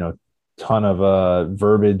ton of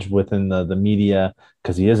verbiage within the media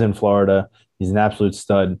because he is in Florida. He's an absolute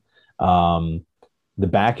stud. The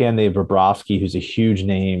back end, they have Bobrovsky, who's a huge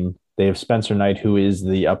name. They have Spencer Knight, who is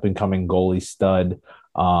the up-and-coming goalie stud.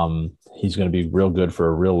 He's going to be real good for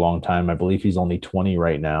a real long time. I believe he's only 20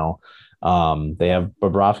 right now. They have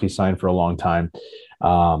Bobrovsky signed for a long time.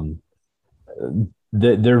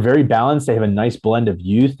 They're very balanced. They have a nice blend of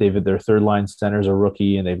youth. Their third line center's a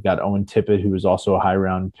rookie, and they've got Owen Tippett, who was also a high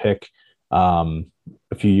round pick a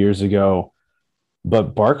few years ago.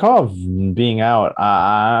 But Barkov being out,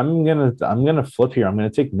 I'm gonna flip here. I'm gonna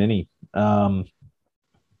take Mini.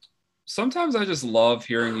 sometimes I just love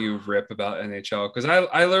hearing you rip about NHL because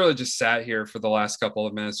I literally just sat here for the last couple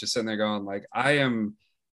of minutes just sitting there going like I am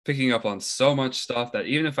picking up on so much stuff that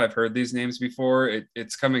even if I've heard these names before,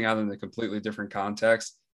 it's coming out in a completely different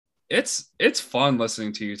context. It's fun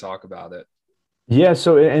listening to you talk about it. Yeah,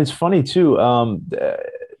 so and it's funny too.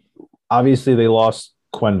 Obviously they lost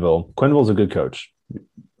Quenneville. Quenneville's a good coach.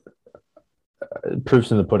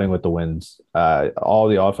 Proofs in the pudding with the wins. All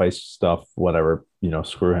the off ice stuff, whatever,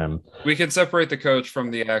 screw him. We can separate the coach from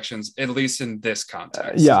the actions, at least in this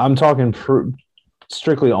context. Yeah, I'm talking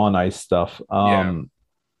strictly on ice stuff. Yeah.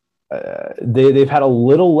 They've had a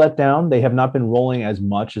little letdown. They have not been rolling as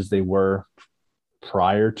much as they were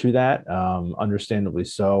prior to that. Understandably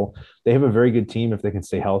so. They have a very good team if they can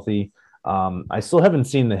stay healthy. I still haven't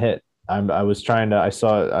seen the hit. I was trying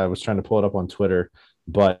to pull it up on Twitter,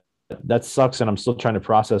 but that sucks, and I'm still trying to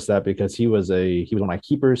process that because he was one of my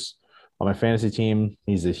keepers on my fantasy team.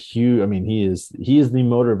 He's a huge. I mean, he is the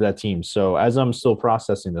motor of that team. So as I'm still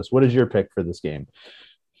processing this, what is your pick for this game?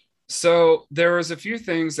 So there was a few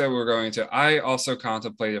things that we're going to. I also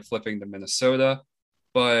contemplated flipping to Minnesota,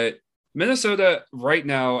 but Minnesota right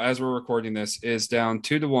now, as we're recording this, is down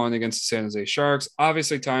 2-1 against the San Jose Sharks.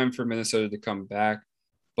 Obviously, time for Minnesota to come back,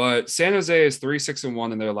 but San Jose is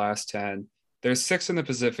 3-6-1 in their last 10. They're 6th in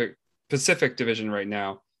the Pacific Division right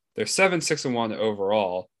now. They're 7-6-1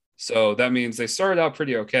 overall. So that means they started out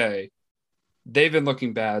pretty okay. They've been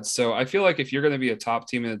looking bad. So I feel like if you're going to be a top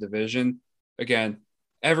team in the division, again,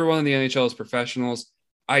 everyone in the NHL is professionals.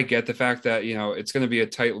 I get the fact that, it's going to be a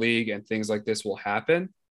tight league and things like this will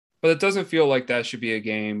happen, but it doesn't feel like that should be a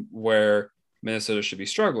game where Minnesota should be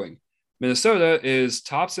struggling. Minnesota is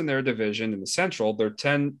tops in their division in the Central. They're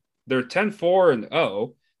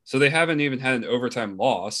 10-4-0. So they haven't even had an overtime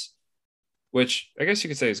loss, which I guess you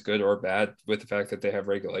could say is good or bad with the fact that they have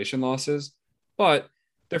regulation losses, but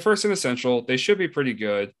they're first in the Central. They should be pretty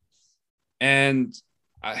good. And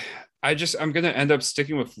I'm going to end up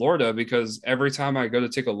sticking with Florida because every time I go to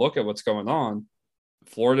take a look at what's going on,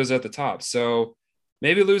 Florida's at the top. So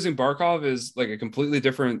maybe losing Barkov is like a completely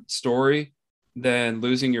different story than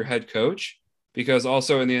losing your head coach, because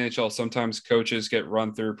also in the NHL, sometimes coaches get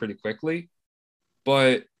run through pretty quickly.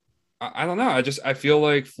 But I don't know. I feel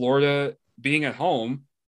like Florida being at home,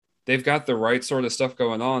 they've got the right sort of stuff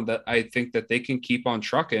going on that I think that they can keep on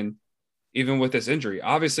trucking even with this injury.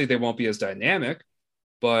 Obviously, they won't be as dynamic,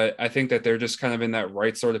 but I think that they're just kind of in that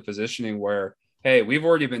right sort of positioning where, hey, we've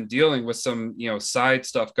already been dealing with some, side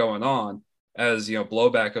stuff going on as,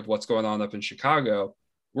 blowback of what's going on up in Chicago.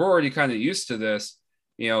 We're already kind of used to this,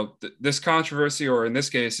 this controversy, or in this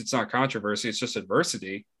case, it's not controversy, it's just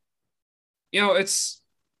adversity.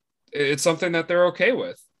 It's something that they're okay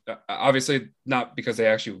with. Obviously, not because they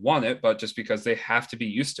actually won it, but just because they have to be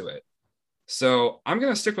used to it. So I'm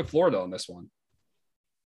going to stick with Florida on this one.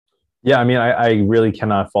 Yeah, I mean, I really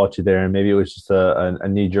cannot fault you there. And maybe it was just a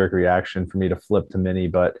knee-jerk reaction for me to flip to Mini.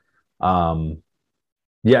 But,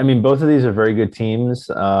 yeah, I mean, both of these are very good teams.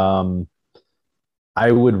 I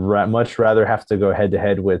would much rather have to go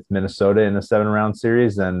head-to-head with Minnesota in a 7-round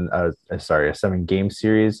series than, a 7-game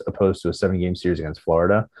series, opposed to a 7-game series against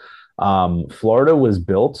Florida. Florida was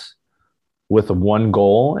built with one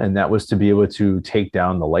goal, and that was to be able to take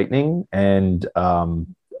down the Lightning. And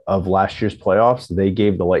of last year's playoffs, they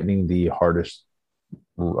gave the Lightning the hardest,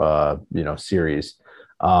 series.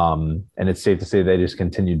 And it's safe to say they just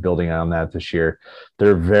continued building on that this year.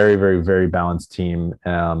 They're a very, very, very balanced team.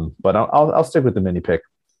 But I'll stick with the Mini pick.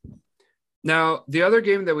 Now, the other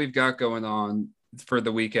game that we've got going on for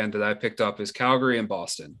the weekend that I picked up is Calgary and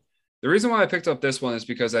Boston. The reason why I picked up this one is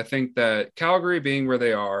because I think that Calgary, being where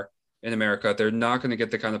they are in America, they're not going to get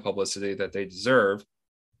the kind of publicity that they deserve.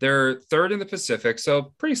 They're third in the Pacific,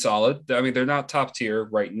 so pretty solid. I mean, they're not top tier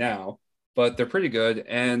right now, but they're pretty good.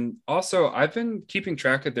 And also, I've been keeping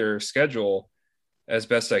track of their schedule as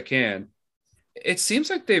best I can. It seems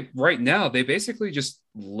like they basically just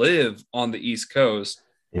live on the East Coast.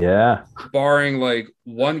 Yeah. Barring like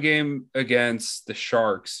one game against the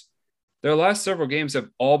Sharks. Their last several games have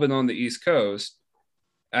all been on the East Coast.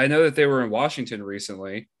 I know that they were in Washington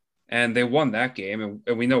recently, and they won that game.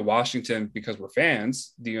 And we know Washington, because we're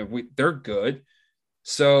fans, they're good.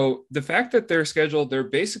 So the fact that they're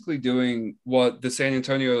basically doing what the San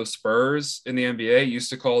Antonio Spurs in the NBA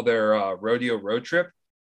used to call their rodeo road trip,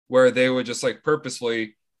 where they would just like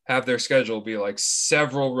purposely have their schedule be like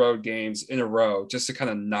several road games in a row just to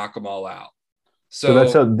kind of knock them all out. So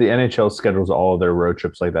that's how the NHL schedules all of their road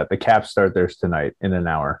trips like that. The Caps start theirs tonight in an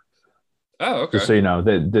hour. Oh, okay. Just so you know,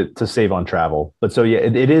 to save on travel. But so, yeah,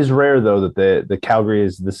 it is rare, though, that the Calgary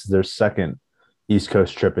this is their second East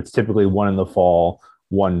Coast trip. It's typically one in the fall,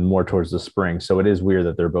 one more towards the spring. So it is weird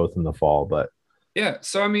that they're both in the fall, but Yeah.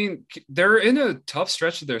 So, I mean, they're in a tough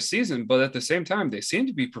stretch of their season, but at the same time, they seem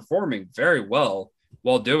to be performing very well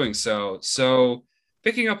while doing so. So,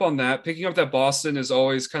 picking up on that, picking up that Boston is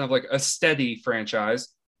always kind of like a steady franchise.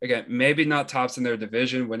 Again, maybe not tops in their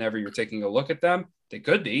division whenever you're taking a look at them. They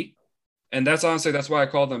could be. And that's honestly, that's why I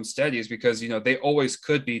call them steadies because, they always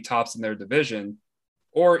could be tops in their division.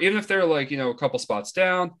 Or even if they're like, a couple spots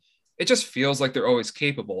down, it just feels like they're always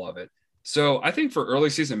capable of it. So I think for early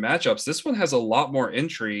season matchups, this one has a lot more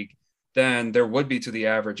intrigue than there would be to the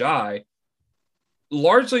average eye,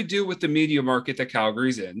 largely due with the media market that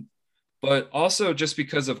Calgary's in, but also just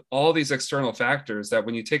because of all these external factors that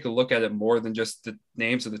when you take a look at it more than just the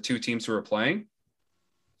names of the two teams who are playing,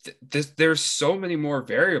 there's so many more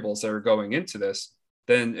variables that are going into this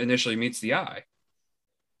than initially meets the eye.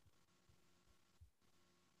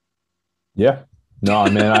 yeah. No,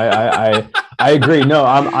 man, I agree. No, Oh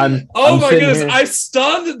I'm my sitting goodness, here. I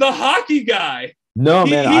stunned the hockey guy. No,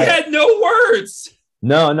 He man, he had no words.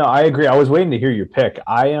 no, I agree. I was waiting to hear your pick.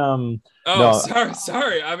 Oh, No,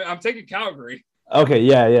 sorry. I'm taking Calgary. okay,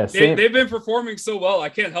 yeah, same. They've been performing so well. I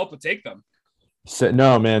can't help but take them. So,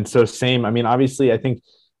 no, man. So same. I mean, obviously, I think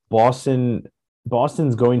Boston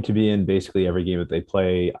Boston's going to be in basically every game that they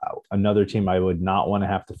play. Another team I would not want to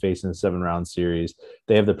have to face in a 7 round series.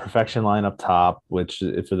 They have the perfection line up top, which,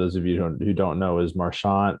 for those of you who don't know, is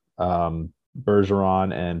Marchand,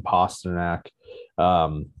 Bergeron, and Pasternak.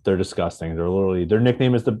 They're disgusting. They're literally, their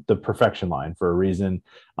nickname is the perfection line for a reason.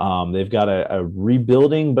 They've got a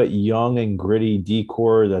rebuilding but young and gritty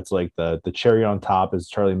decor that's like the cherry on top is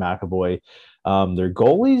Charlie McAvoy. Their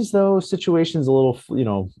goalies, though, situation's a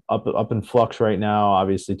little, up in flux right now.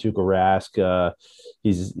 Obviously, Tuukka Rask,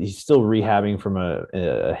 he's still rehabbing from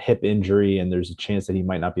a hip injury, and there's a chance that he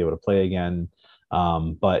might not be able to play again.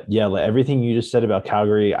 But yeah, like everything you just said about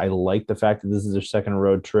Calgary, I like the fact that this is their second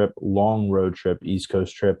long road trip, East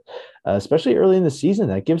Coast trip, especially early in the season.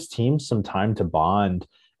 That gives teams some time to bond.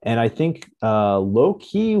 And I think low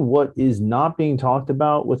key, what is not being talked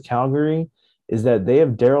about with Calgary is that they have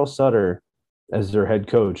Daryl Sutter as their head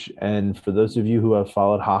coach. And for those of you who have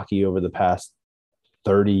followed hockey over the past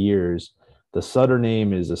 30 years, the Sutter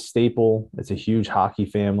name is a staple. It's a huge hockey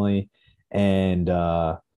family. And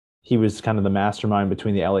he was kind of the mastermind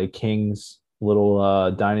between the LA Kings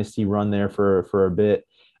little dynasty run there for a bit.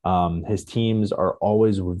 His teams are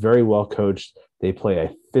always very well coached. They play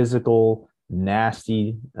a physical,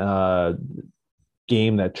 nasty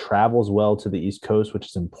game that travels well to the East Coast, which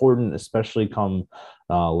is important, especially come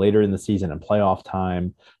later in the season and playoff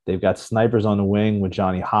time. They've got snipers on the wing with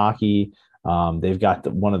Johnny Hockey. They've got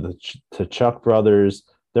one of the Tkachuk brothers.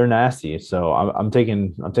 They're nasty. So I'm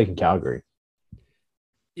taking Calgary.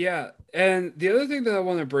 Yeah. And the other thing that I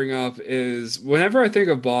want to bring up is whenever I think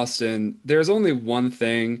of Boston, there's only one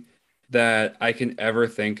thing that I can ever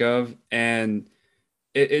think of. And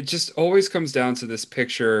it just always comes down to this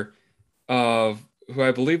picture of who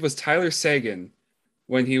I believe was Tyler Sagan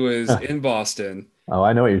when he was in Boston. Oh,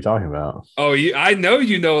 I know what you're talking about. Oh, I know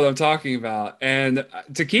you know what I'm talking about. And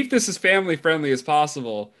to keep this as family friendly as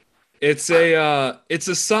possible, it's a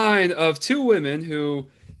sign of two women who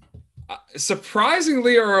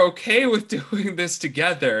surprisingly are okay with doing this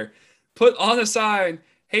together. Put on a sign,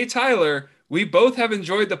 "Hey Tyler, we both have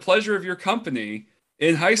enjoyed the pleasure of your company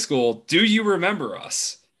in high school. Do you remember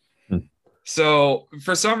us?" So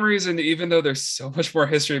for some reason, even though there's so much more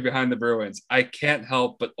history behind the Bruins, I can't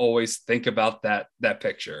help but always think about that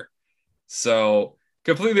picture. So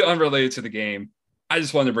completely unrelated to the game. I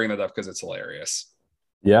just wanted to bring that up because it's hilarious.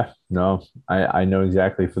 Yeah, no, I know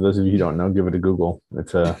exactly. For those of you who don't know, give it a Google.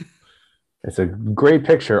 It's a great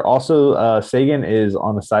picture. Also, Sagan is,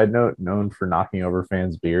 on a side note, known for knocking over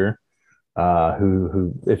fans' beer.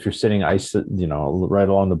 Who if you're sitting ice, right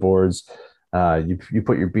along the boards, you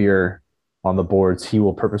put your beer on the boards, he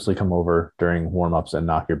will purposely come over during warmups and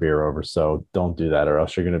knock your beer over. So don't do that, or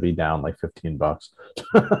else you're going to be down like $15.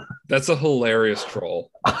 That's a hilarious troll.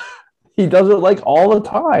 He does it like all the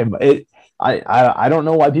time. I don't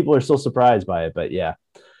know why people are so surprised by it, but yeah.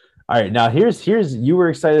 All right, now here's you were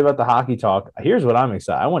excited about the hockey talk. Here's what I'm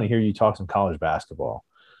excited. I want to hear you talk some college basketball.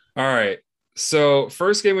 All right. So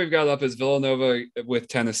first game we've got up is Villanova with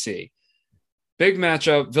Tennessee. Big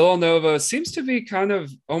matchup. Villanova seems to be kind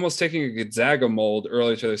of almost taking a Gonzaga mold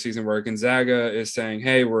early to the season where Gonzaga is saying,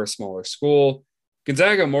 "Hey, we're a smaller school."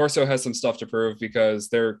 Gonzaga more so has some stuff to prove because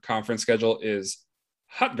their conference schedule is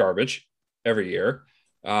hot garbage every year,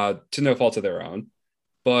 to no fault of their own.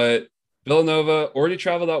 But Villanova already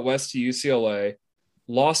traveled out west to UCLA,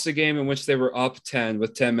 lost a game in which they were up 10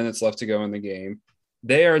 with 10 minutes left to go in the game.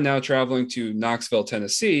 They are now traveling to Knoxville,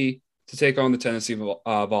 Tennessee to take on the Tennessee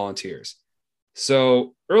Volunteers.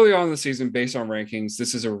 So early on in the season, based on rankings,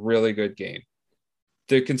 this is a really good game.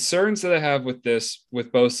 The concerns that I have with this,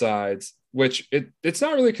 with both sides, which it's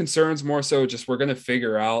not really concerns, more so just we're going to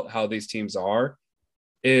figure out how these teams are,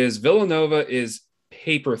 is Villanova is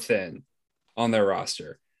paper thin on their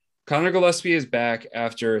roster. Connor Gillespie is back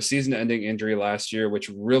after a season-ending injury last year, which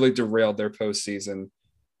really derailed their postseason.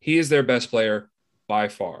 He is their best player by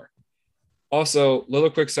far. Also, little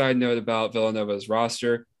quick side note about Villanova's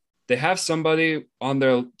roster. They have somebody on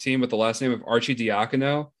their team with the last name of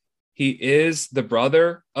Arcidiacono. He is the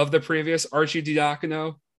brother of the previous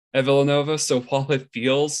Arcidiacono at Villanova. So while it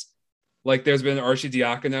feels like there's been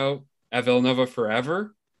Arcidiacono at Villanova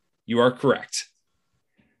forever, you are correct.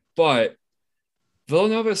 But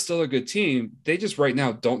Villanova is still a good team. They just right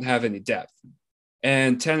now don't have any depth.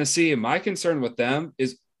 And Tennessee, my concern with them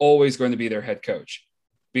is always going to be their head coach,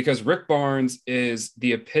 because Rick Barnes is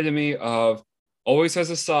the epitome of always has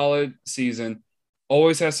a solid season,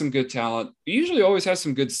 always has some good talent, usually always has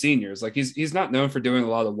some good seniors. Like he's not known for doing a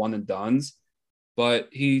lot of one and dones, but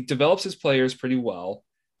he develops his players pretty well.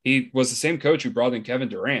 He was the same coach who brought in Kevin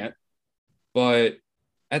Durant, but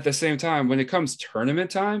at the same time, when it comes tournament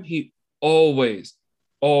time, he always,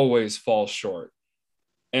 always falls short.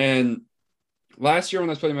 And last year when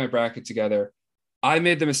I was putting my bracket together, I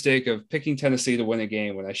made the mistake of picking Tennessee to win a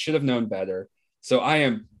game when I should have known better. So I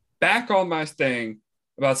am back on my thing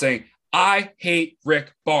about saying I hate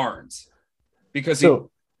Rick Barnes because he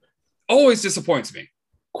always disappoints me.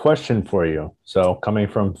 Question for you. So coming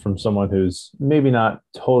from someone who's maybe not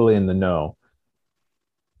totally in the know,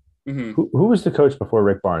 who was the coach before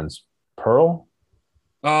Rick Barnes? Pearl?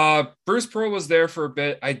 Bruce Pearl was there for a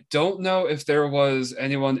bit. I don't know if there was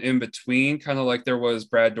anyone in between, kind of like there was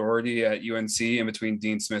Brad Doherty at UNC in between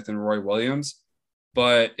Dean Smith and Roy Williams,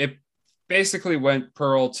 but it basically went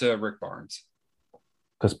Pearl to Rick Barnes.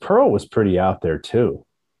 Because Pearl was pretty out there too.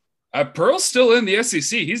 Pearl's still in the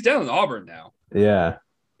SEC. He's down in Auburn now. Yeah.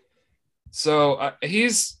 So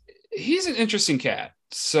he's an interesting cat.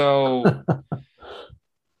 So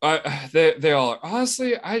they all are.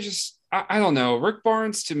 Honestly, I don't know. Rick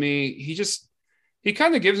Barnes, to me, he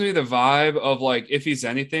kind of gives me the vibe of like, if he's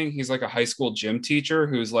anything, he's like a high school gym teacher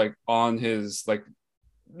who's like on his like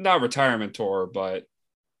not retirement tour, but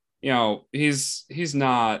he's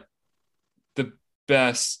not the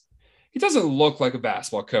best. He doesn't look like a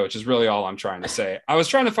basketball coach is really all I'm trying to say. I was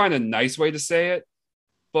trying to find a nice way to say it,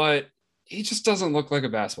 but he just doesn't look like a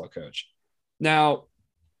basketball coach. Now,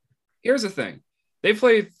 here's the thing. They've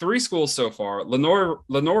played 3 schools so far.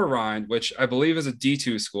 Lenoir-Rhyne, which I believe is a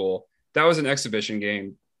D2 school. That was an exhibition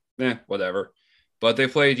game. Whatever. But they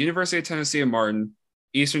played University of Tennessee and Martin,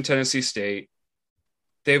 Eastern Tennessee State.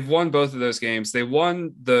 They've won both of those games. They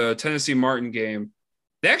won the Tennessee-Martin game.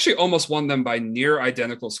 They actually almost won them by near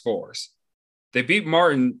identical scores. They beat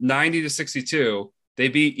Martin 90-62. They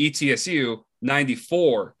beat ETSU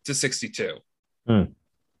 94-62.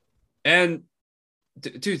 And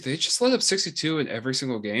dude, they just let up 62 in every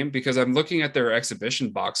single game, because I'm looking at their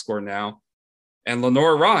exhibition box score now, and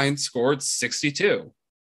Lenoir-Rhyne scored 62.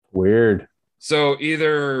 Weird. So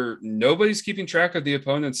either nobody's keeping track of the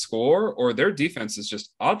opponent's score, or their defense is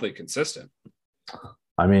just oddly consistent.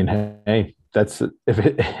 I mean, hey, that's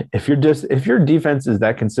if your defense is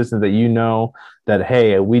that consistent that you know that,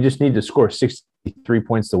 hey, we just need to score 63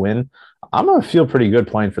 points to win, I'm gonna feel pretty good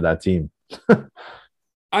playing for that team.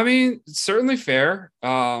 I mean, certainly fair.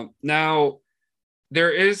 Now,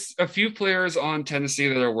 there is a few players on Tennessee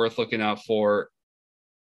that are worth looking out for.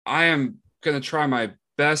 I am going to try my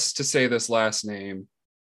best to say this last name.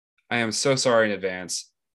 I am so sorry in advance.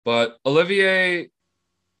 But Olivier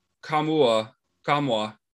Kamwa,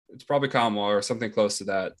 it's probably Kamwa or something close to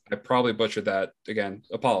that. I probably butchered that. Again,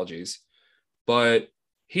 apologies. But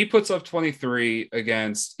he puts up 23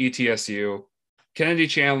 against ETSU. Kennedy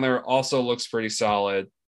Chandler also looks pretty solid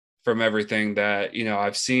from everything that,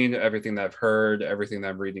 I've seen, everything that I've heard, everything that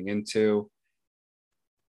I'm reading into.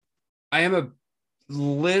 I am a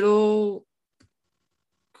little,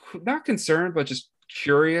 not concerned, but just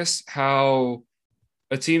curious how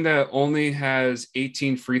a team that only has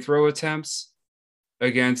 18 free throw attempts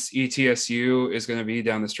against ETSU is going to be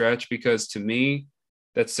down the stretch, because to me,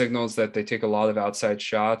 that signals that they take a lot of outside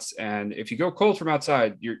shots. And if you go cold from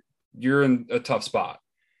outside, you're in a tough spot.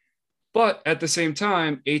 But at the same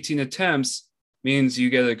time, 18 attempts means you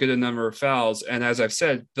get a good number of fouls. And as I've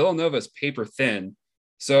said, Villanova is paper thin.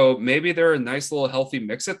 So maybe they're a nice little healthy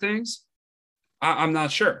mix of things. I'm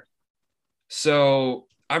not sure. So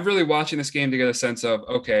I'm really watching this game to get a sense of,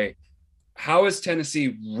 okay, how is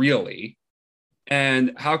Tennessee really?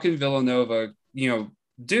 And how can Villanova,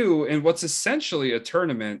 do in what's essentially a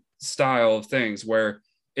tournament style of things where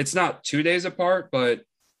it's not 2 days apart, but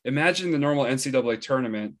imagine the normal NCAA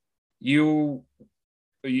tournament. To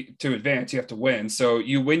advance, you have to win. So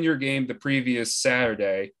you win your game the previous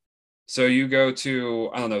Saturday. So you go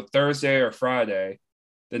to, I don't know, Thursday or Friday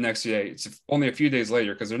the next day. It's only a few days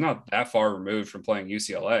later because they're not that far removed from playing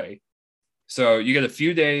UCLA. So you get a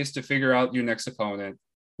few days to figure out your next opponent.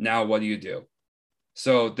 Now, what do you do?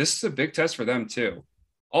 So this is a big test for them too.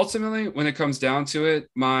 Ultimately, when it comes down to it,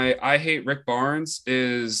 my I hate Rick Barnes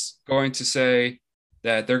is going to say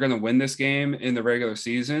that they're going to win this game in the regular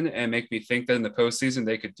season and make me think that in the postseason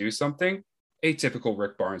they could do something. A typical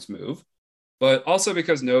Rick Barnes move. But also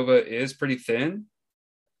because Nova is pretty thin,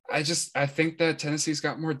 I think that Tennessee's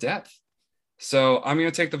got more depth. So I'm going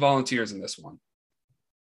to take the Volunteers in this one.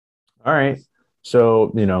 All right.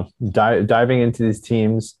 So, diving into these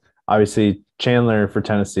teams, obviously Chandler for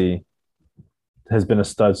Tennessee has been a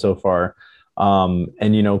stud so far.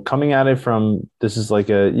 And coming at it from, this is like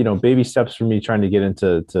a, baby steps for me trying to get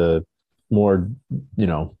into more,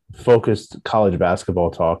 focused college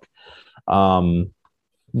basketball talk.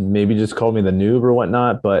 Maybe just call me the noob or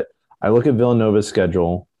whatnot, but I look at Villanova's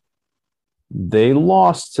schedule. They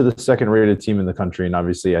lost to the second rated team in the country. And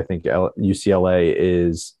obviously I think UCLA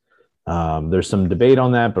is, there's some debate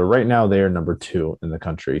on that, but right now they are number 2 in the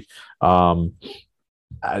country.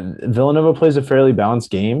 Villanova plays a fairly balanced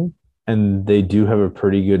game, and they do have a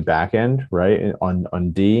pretty good back end, right,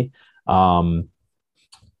 on D. And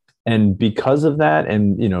because of that,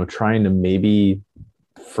 and trying to maybe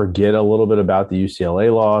forget a little bit about the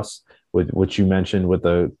UCLA loss, with what you mentioned with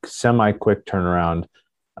a semi-quick turnaround,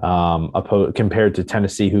 compared to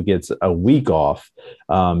Tennessee, who gets a week off.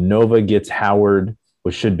 Nova gets Howard,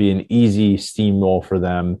 which should be an easy steamroll for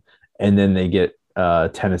them, and then they get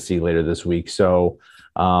Tennessee later this week. So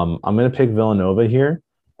I'm going to pick Villanova here,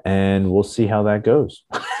 and we'll see how that goes.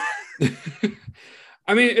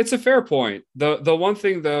 I mean, it's a fair point. The one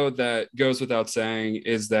thing, though, that goes without saying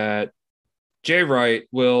is that Jay Wright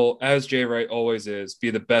will, as Jay Wright always is,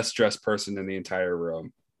 be the best dressed person in the entire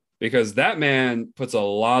room, because that man puts a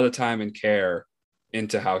lot of time and care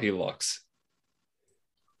into how he looks.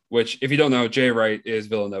 Which, if you don't know, Jay Wright is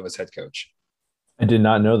Villanova's head coach. I did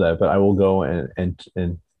not know that, but I will go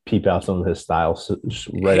and peep out some of his styles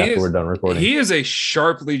after we're done recording. He is a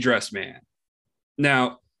sharply dressed man.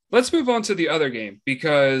 Now, let's move on to the other game,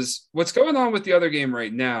 because what's going on with the other game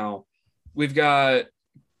right now, we've got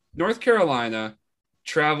North Carolina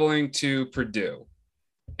traveling to Purdue.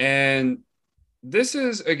 And this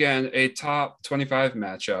is, again, a top 25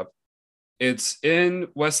 matchup. It's in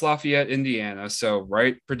West Lafayette, Indiana. So,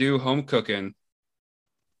 right, Purdue home cooking.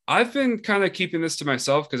 I've been kind of keeping this to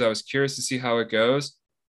myself because I was curious to see how it goes.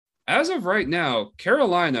 As of right now,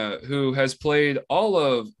 Carolina, who has played all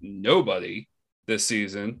of nobody this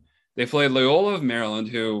season, they played Loyola of Maryland,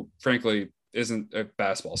 who frankly isn't a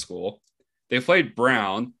basketball school. They played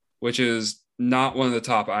Brown, which is not one of the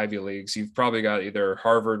top Ivy Leagues. You've probably got either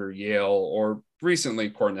Harvard or Yale, or recently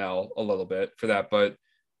Cornell a little bit for that. But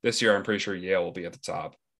this year, I'm pretty sure Yale will be at the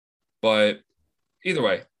top. But either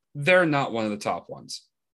way, they're not one of the top ones.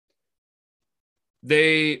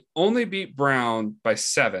 They only beat Brown by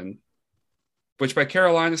 7, which by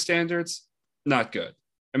Carolina standards, not good.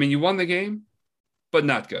 I mean, you won the game, but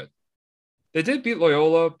not good. They did beat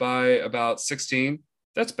Loyola by about 16.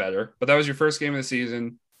 That's better, but that was your first game of the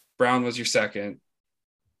season. Brown was your second.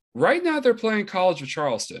 Right now, they're playing College of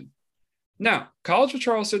Charleston. Now, College of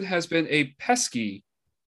Charleston has been a pesky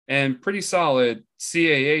and pretty solid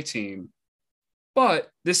CAA team. But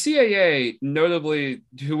the CAA, notably,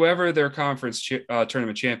 whoever their conference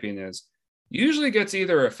tournament champion is, usually gets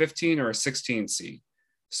either a 15 or a 16 seed.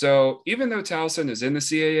 So even though Towson is in the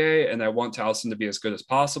CAA, and I want Towson to be as good as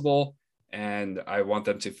possible, and I want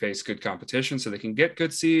them to face good competition so they can get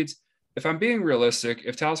good seeds, if I'm being realistic,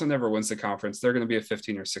 if Towson never wins the conference, they're going to be a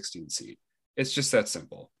 15 or 16 seed. It's just that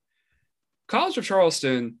simple. College of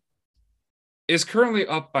Charleston is currently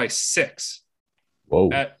up by 6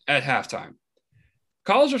 at halftime.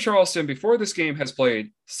 College of Charleston, before this game, has played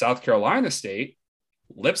South Carolina State,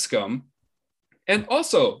 Lipscomb, and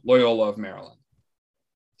also Loyola of Maryland.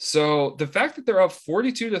 So the fact that they're up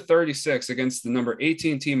 42-36 against the number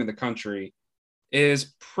 18 team in the country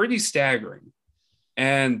is pretty staggering.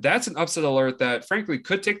 And that's an upset alert that, frankly,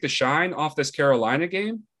 could take the shine off this Carolina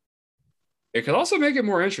game. It could also make it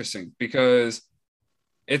more interesting because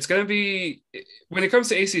it's going to be, when it comes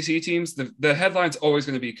to ACC teams, the headline's always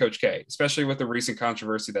going to be Coach K, especially with the recent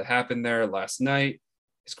controversy that happened there last night.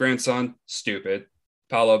 His grandson, stupid.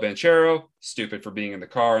 Paolo Banchero, stupid for being in the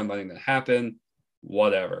car and letting that happen.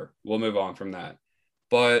 whatever. We'll move on from that.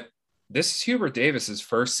 But this is Hubert Davis's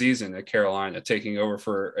first season at Carolina, taking over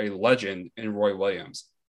for a legend in Roy Williams.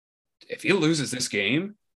 If he loses this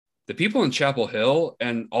game, the people in Chapel Hill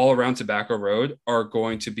and all around Tobacco Road are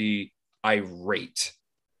going to be irate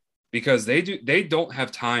because they don't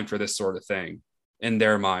have time for this sort of thing in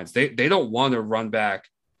their minds. They don't want to run back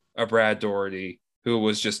a Brad Daugherty who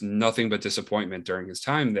was just nothing but disappointment during his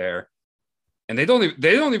time there. And they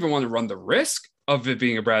don't even want to run the risk of it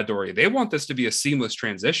being a Brad Daugherty. They want this to be a seamless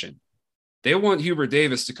transition. They want Hubert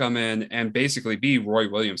Davis to come in and basically be Roy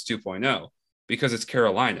Williams 2.0 because it's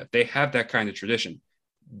Carolina. They have that kind of tradition.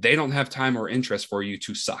 They don't have time or interest for you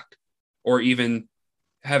to suck or even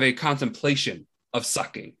have a contemplation of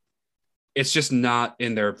sucking. It's just not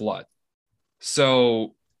in their blood.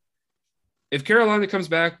 So if Carolina comes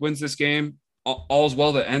back, wins this game, all's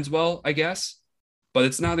well that ends well, I guess. But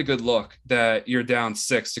it's not a good look that you're down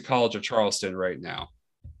 6 to College of Charleston right now.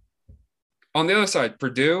 On the other side,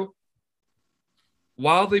 Purdue,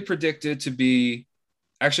 wildly predicted to be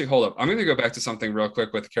 – actually, hold up. I'm going to go back to something real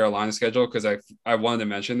quick with Carolina's schedule because I wanted to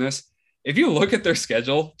mention this. If you look at their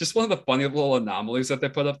schedule, just one of the funny little anomalies that they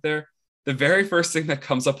put up there, the very first thing that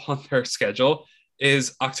comes up on their schedule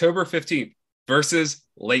is October 15th versus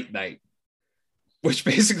late night, which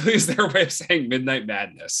basically is their way of saying Midnight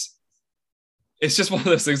Madness. It's just one of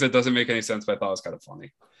those things that doesn't make any sense, but I thought it was kind of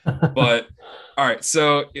funny. But all right,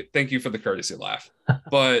 so thank you for the courtesy laugh.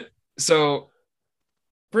 But so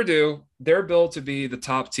Purdue, they're billed to be the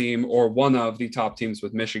top team or one of the top teams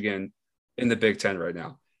with Michigan in the Big Ten right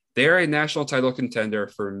now. They're a national title contender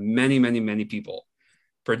for many, many, many people.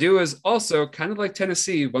 Purdue is also kind of like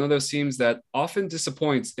Tennessee, one of those teams that often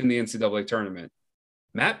disappoints in the NCAA tournament.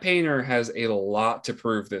 Matt Painter has a lot to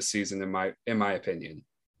prove this season, in my opinion.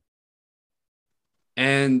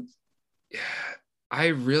 And I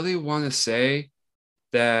really want to say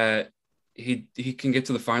that he can get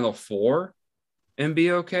to the Final Four and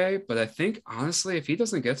be okay. But I think, honestly, if he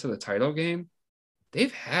doesn't get to the title game,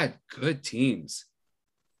 they've had good teams.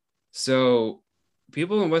 So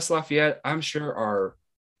people in West Lafayette, I'm sure, are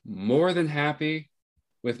more than happy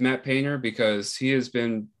with Matt Painter because he has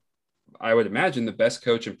been, I would imagine, the best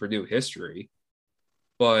coach in Purdue history.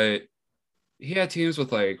 But he had teams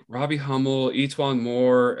with like Robbie Hummel, E'Twaun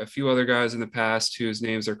Moore, a few other guys in the past whose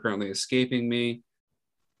names are currently escaping me.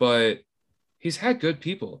 But he's had good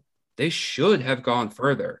people. They should have gone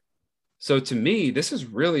further. So to me, this is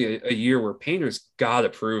really a year where Painter's got to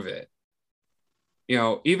prove it. You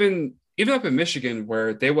know, even up in Michigan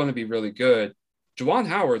where they want to be really good, Juwan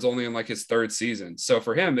Howard's only in like his 3rd season. So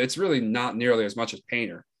for him, it's really not nearly as much as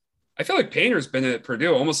Painter. I feel like Painter's been at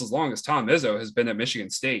Purdue almost as long as Tom Izzo has been at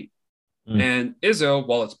Michigan State. And Izzo,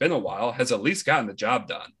 while it's been a while, has at least gotten the job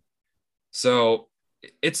done. So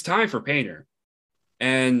it's time for Painter.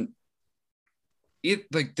 And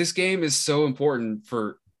this game is so important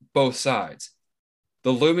for both sides.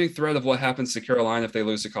 The looming threat of what happens to Carolina if they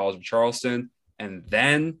lose to College of Charleston and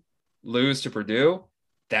then lose to Purdue,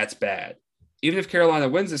 that's bad. Even if Carolina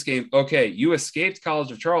wins this game, okay, you escaped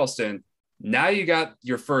College of Charleston. Now you got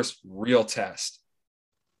your first real test.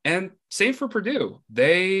 And same for Purdue.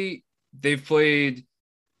 They've played.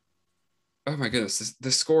 Oh my goodness,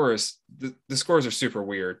 the scores are super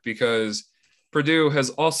weird because Purdue has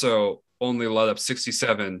also only let up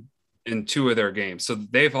 67 in 2 of their games, so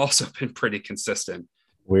they've also been pretty consistent.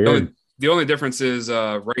 Weird. The only difference is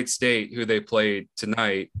Wright State, who they played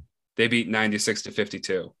tonight, they beat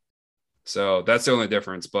 96-52. So that's the only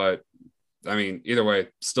difference. But I mean, either way,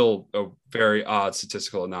 still a very odd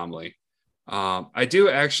statistical anomaly. I do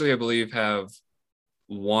actually, I believe, have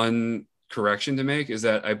one correction to make is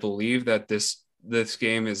that I believe that this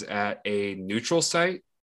game is at a neutral site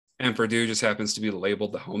and Purdue just happens to be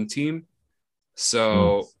labeled the home team.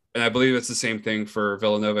 So, and I believe it's the same thing for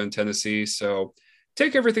Villanova and Tennessee. So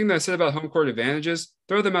take everything that I said about home court advantages,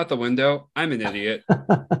 throw them out the window. I'm an idiot,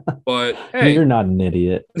 but hey, you're not an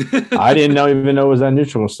idiot. I didn't even know it was that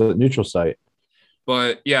neutral site.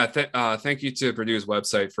 But yeah, thank you to Purdue's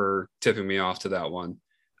website for tipping me off to that one.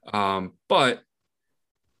 But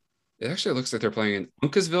it actually looks like they're playing in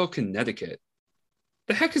Uncasville, Connecticut.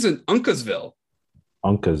 The heck is an Uncasville?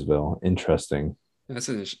 Uncasville. Interesting.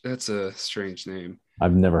 That's a strange name.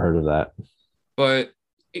 I've never heard of that. But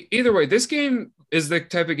either way, this game is the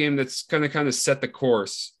type of game that's going to kind of set the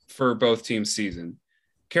course for both teams' season.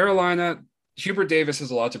 Carolina, Hubert Davis has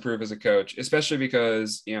a lot to prove as a coach, especially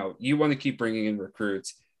because, you know, you want to keep bringing in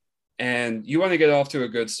recruits and you want to get off to a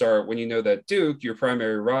good start when you know that Duke, your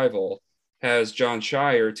primary rival, has John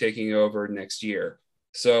Shire taking over next year.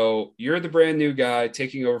 So you're the brand new guy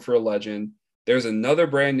taking over for a legend. There's another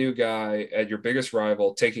brand new guy at your biggest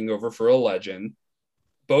rival taking over for a legend.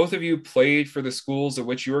 Both of you played for the schools at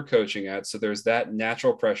which you were coaching at, so there's that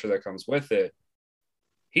natural pressure that comes with it.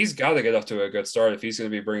 He's got to get off to a good start if he's going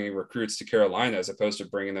to be bringing recruits to Carolina as opposed to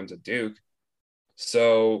bringing them to Duke.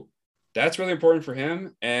 So that's really important for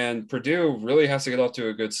him. And Purdue really has to get off to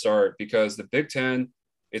a good start because the Big Ten,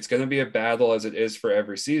 it's going to be a battle as it is for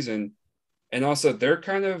every season. And also, they're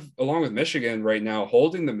kind of, along with Michigan right now,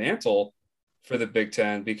 holding the mantle for the Big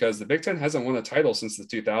Ten because the Big Ten hasn't won a title since the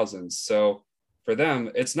 2000s. So for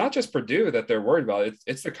them, it's not just Purdue that they're worried about.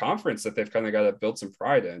 It's the conference that they've kind of got to build some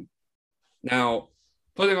pride in. Now,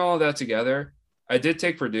 putting all of that together, I did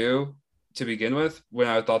take Purdue to begin with when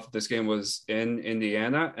I thought that this game was in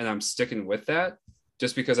Indiana, and I'm sticking with that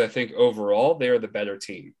just because I think overall they are the better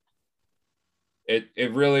team.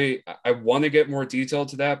 It really, I want to get more detail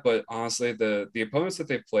to that, but honestly, the opponents that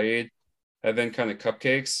they've played have been kind of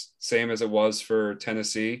cupcakes, same as it was for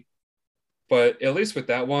Tennessee. But at least with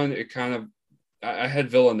that one, it kind of, I had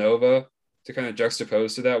Villanova to kind of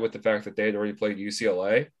juxtapose to that with the fact that they had already played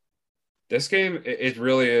UCLA. This game, it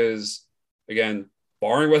really is, again,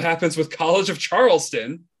 barring what happens with College of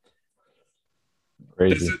Charleston,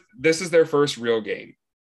 Crazy. This is their first real game.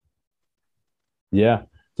 Yeah,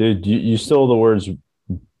 dude, you stole the words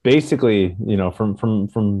basically,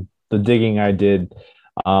 from the digging I did.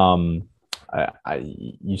 Um,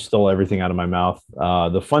 you stole everything out of my mouth.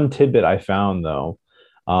 The fun tidbit I found though,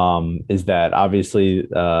 is that obviously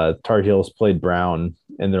Tar Heels played Brown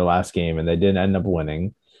in their last game and they didn't end up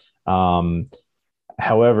winning. Um,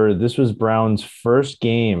 However, this was Brown's first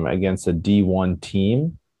game against a D1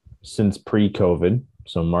 team since pre-COVID,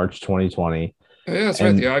 so March 2020. Oh, yeah, that's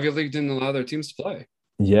right. The Ivy League didn't allow their teams to play.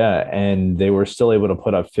 Yeah, and they were still able to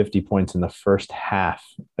put up 50 points in the first half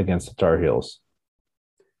against the Tar Heels.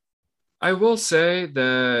 I will say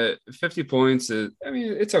that 50 points is, I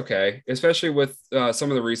mean, it's okay, especially with some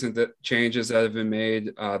of the recent changes that have been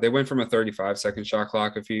made. They went from a 35-second shot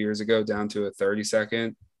clock a few years ago down to a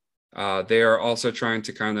 30-second. They are also trying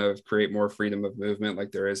to kind of create more freedom of movement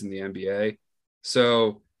like there is in the NBA.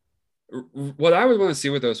 So what I would want to see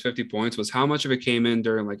with those 50 points was how much of it came in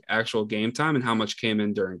during like actual game time and how much came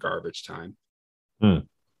in during garbage time.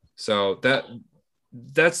 So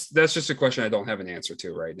that's just a question I don't have an answer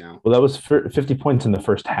to right now. Well, that was 50 points in the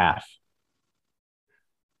first half.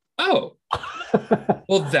 Oh,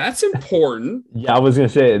 well, that's important. Yeah, I was gonna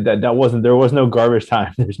say that wasn't, there was no garbage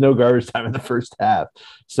time. There's no garbage time in the first half.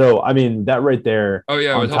 So I mean that right there. Oh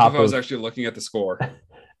yeah, it would help if I was actually looking at the score.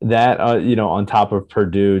 That on top of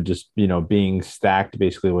Purdue just being stacked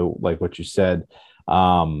basically like what you said.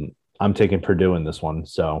 I'm taking Purdue in this one.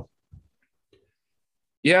 So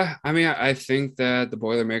yeah, I mean, I think that the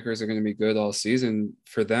Boilermakers are going to be good all season.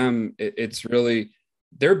 For them, it's really,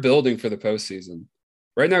 they're building for the postseason.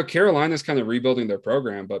 Right now, Carolina's kind of rebuilding their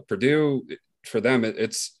program, but Purdue, for them,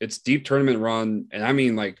 it's deep tournament run, and I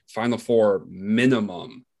mean like Final Four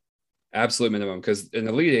minimum, absolute minimum, because an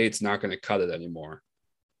Elite Eight's not going to cut it anymore.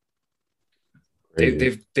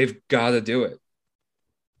 They've got to do it.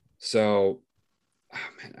 So, oh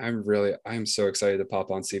man, I'm so excited to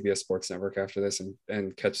pop on CBS Sports Network after this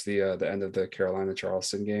and catch the end of the Carolina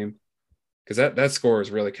Charleston game, because that score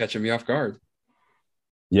is really catching me off guard.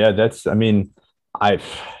 Yeah, that's, I mean, do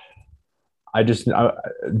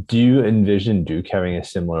you envision Duke having a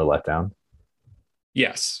similar letdown?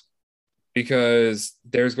 Yes, because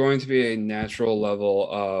there's going to be a natural level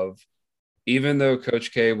of, even though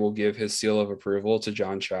Coach K will give his seal of approval to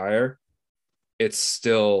Jon Scheyer, it's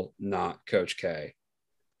still not Coach K.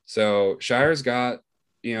 So Scheyer's got,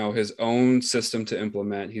 his own system to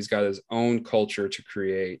implement. He's got his own culture to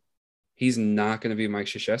create. He's not going to be Mike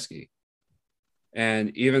Krzyzewski.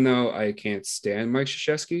 And even though I can't stand Mike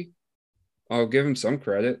Krzyzewski, I'll give him some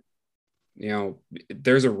credit.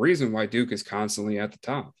 There's a reason why Duke is constantly at the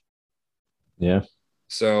top. Yeah.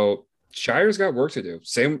 So Scheyer's got work to do.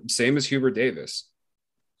 Same as Hubert Davis.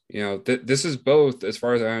 This is both, as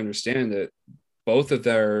far as I understand it, both of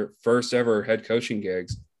their first ever head coaching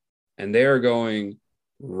gigs, and they are going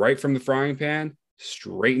right from the frying pan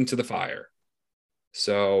straight into the fire.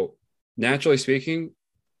 So naturally speaking,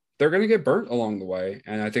 they're going to get burnt along the way,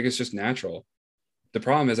 and I think it's just natural. The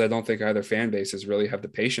problem is I don't think either fan bases really have the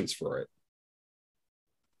patience for it.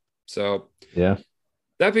 So yeah.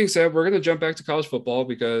 That being said, we're going to jump back to college football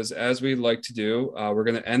because, as we like to do, we're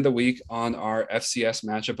going to end the week on our FCS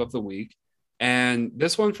matchup of the week. And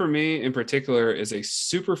this one for me in particular is a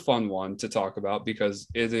super fun one to talk about because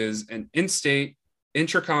it is an in-state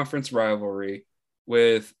intra-conference rivalry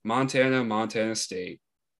with Montana State.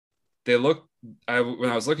 When I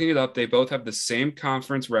was looking it up, they both have the same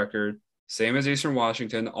conference record, same as Eastern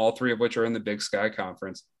Washington, all three of which are in the Big Sky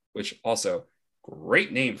Conference, which also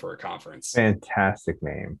great name for a conference. Fantastic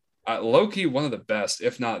name. Low key, one of the best,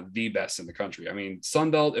 if not the best in the country. I mean,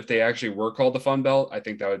 Sun Belt, if they actually were called the Fun Belt, I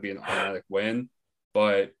think that would be an automatic win.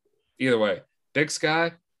 But either way, Big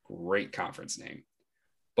Sky, great conference name.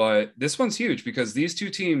 But this one's huge because these two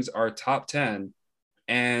teams are top 10.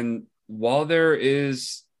 And while there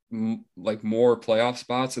is like more playoff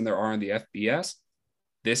spots than there are in the FBS,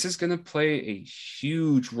 this is going to play a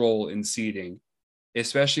huge role in seeding,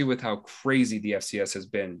 especially with how crazy the FCS has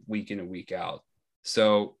been week in and week out.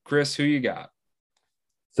 So, Chris, who you got?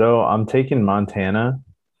 So I'm taking Montana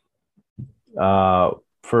uh,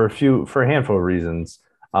 for a handful of reasons.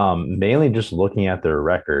 Mainly just looking at their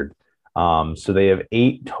record. So they have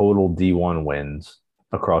 8 total D1 wins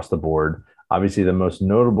across the board. Obviously, the most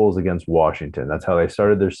notable is against Washington. That's how they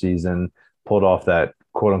started their season, pulled off that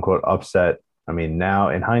quote unquote upset. I mean, now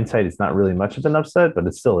in hindsight, it's not really much of an upset, but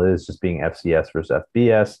it still is just being FCS versus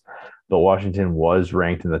FBS. But Washington was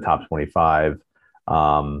ranked in the top 25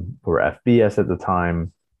 for FBS at the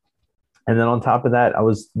time. And then on top of that, I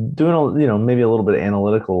was doing maybe a little bit of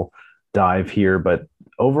analytical dive here, but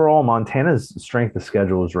overall, Montana's strength of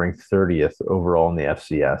schedule was ranked 30th overall in the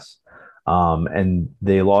FCS. And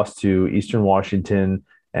they lost to Eastern Washington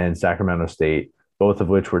and Sacramento State, both of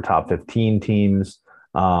which were top 15 teams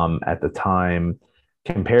at the time,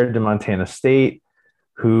 compared to Montana State,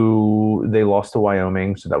 who they lost to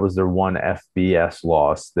Wyoming. So that was their one FBS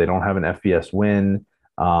loss. They don't have an FBS win.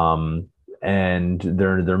 And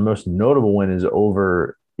their most notable win is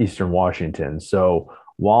over Eastern Washington. So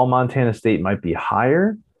while Montana State might be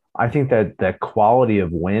higher, I think that quality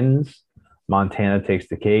of wins, Montana takes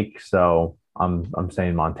the cake. So I'm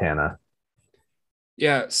saying Montana.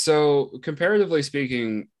 Yeah. So, comparatively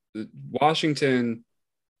speaking, Washington,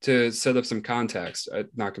 to set up some context,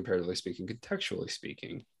 not comparatively speaking, contextually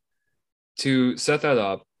speaking, to set that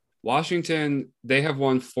up, Washington, they have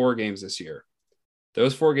won 4 games this year.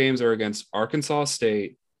 Those 4 games are against Arkansas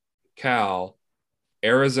State, Cal,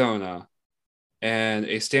 Arizona, and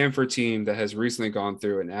a Stanford team that has recently gone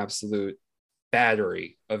through an absolute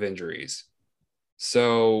battery of injuries.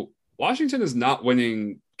 So Washington is not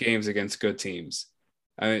winning games against good teams.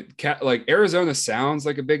 I mean, like Arizona sounds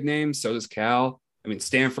like a big name, so does Cal. I mean,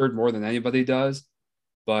 Stanford more than anybody does.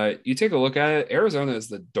 But you take a look at it, Arizona is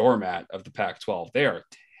the doormat of the Pac 12. They are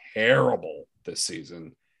terrible this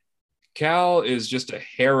season. Cal is just a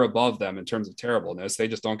hair above them in terms of terribleness. They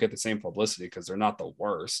just don't get the same publicity because they're not the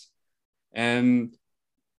worst. And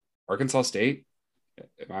Arkansas State,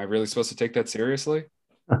 am I really supposed to take that seriously?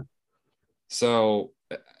 So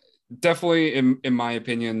definitely, in my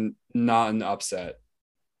opinion, not an upset.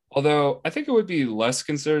 Although I think it would be less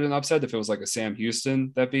considered an upset if it was like a Sam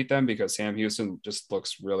Houston that beat them because Sam Houston just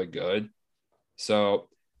looks really good. So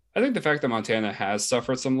I think the fact that Montana has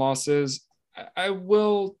suffered some losses, I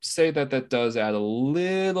will say that that does add a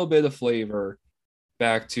little bit of flavor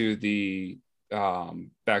back to the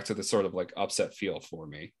sort of like upset feel for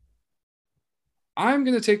me. I'm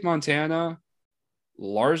going to take Montana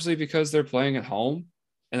largely because they're playing at home.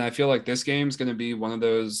 And I feel like this game is going to be one of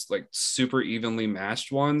those like super evenly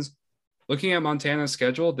matched ones. Looking at Montana's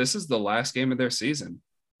schedule, this is the last game of their season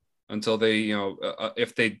until they,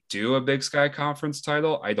 if they do a Big Sky Conference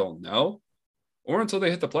title, I don't know, or until they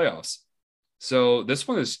hit the playoffs. So this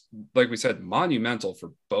one is, like we said, monumental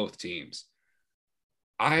for both teams.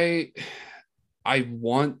 I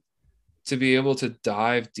want to be able to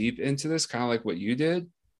dive deep into this, kind of like what you did,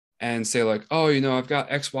 and say like, oh, I've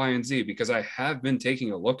got X, Y, and Z, because I have been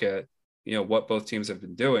taking a look at, what both teams have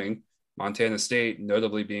been doing. Montana State,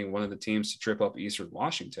 notably being one of the teams to trip up Eastern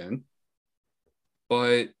Washington.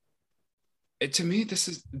 But to me, this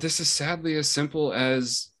is sadly as simple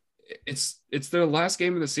as it's their last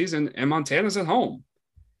game of the season, and Montana's at home.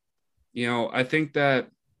 I think that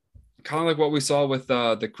kind of like what we saw with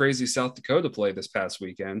the crazy South Dakota play this past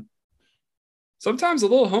weekend. Sometimes a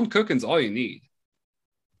little home cooking's all you need.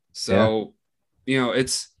 Yeah. So,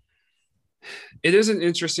 it is an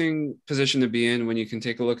interesting position to be in when you can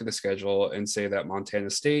take a look at the schedule and say that Montana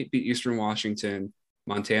State beat Eastern Washington,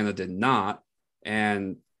 Montana did not.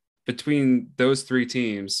 And between those 3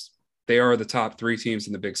 teams, they are the top 3 teams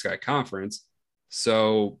in the Big Sky Conference.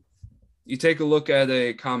 So you take a look at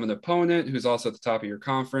a common opponent who's also at the top of your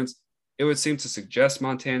conference, it would seem to suggest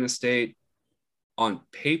Montana State. On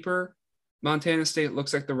paper, Montana State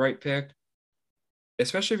looks like the right pick,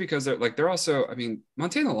 especially because they're also, I mean,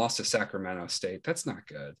 Montana lost to Sacramento State. That's not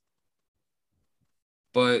good.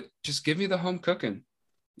 But just give me the home cooking.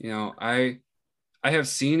 I have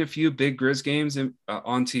seen a few big Grizz games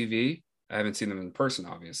on TV. I haven't seen them in person,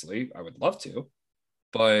 obviously. I would love to,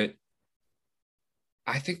 but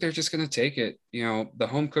I think they're just going to take it. The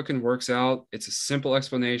home cooking works out. It's a simple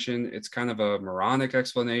explanation. It's kind of a moronic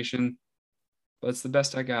explanation, but it's the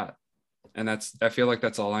best I got. And I feel like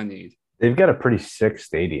that's all I need. They've got a pretty sick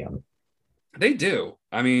stadium. They do.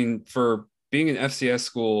 I mean, for being an FCS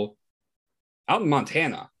school out in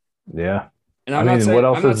Montana. Yeah. And what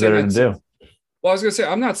else is there to do? Well, I was going to say,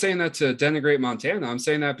 I'm not saying that to denigrate Montana. I'm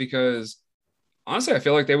saying that because honestly, I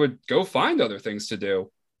feel like they would go find other things to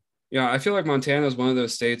do. I feel like Montana is one of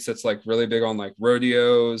those states that's like really big on like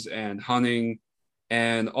rodeos and hunting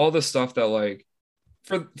and all the stuff that like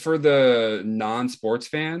for the non-sports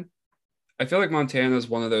fan, I feel like Montana is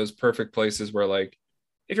one of those perfect places where like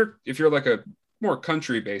if you're like a more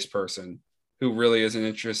country-based person who really isn't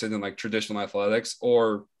interested in like traditional athletics,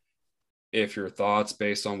 or if your thoughts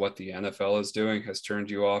based on what the NFL is doing has turned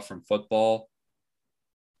you off from football,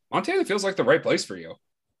 Montana feels like the right place for you.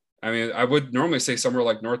 I mean, I would normally say somewhere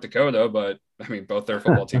like North Dakota, but I mean, both their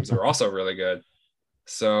football teams are also really good.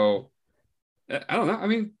 So I don't know. I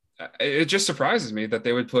mean, it just surprises me that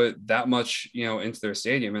they would put that much, into their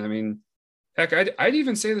stadium. And I mean, heck, I'd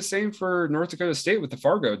even say the same for North Dakota State with the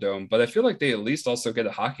Fargo Dome, but I feel like they at least also get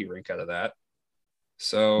a hockey rink out of that.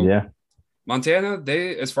 So yeah, Montana,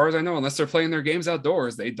 they, as far as I know, unless they're playing their games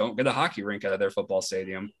outdoors, they don't get a hockey rink out of their football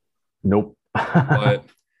stadium. Nope. But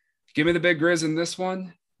give me the Big Grizz in this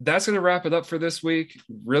one. That's going to wrap it up for this week.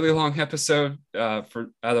 Really long episode out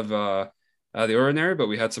of the ordinary, but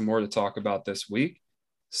we had some more to talk about this week.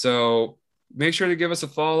 So make sure to give us a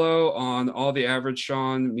follow on all the Average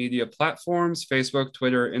Sean media platforms, Facebook,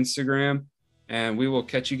 Twitter, Instagram, and we will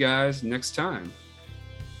catch you guys next time.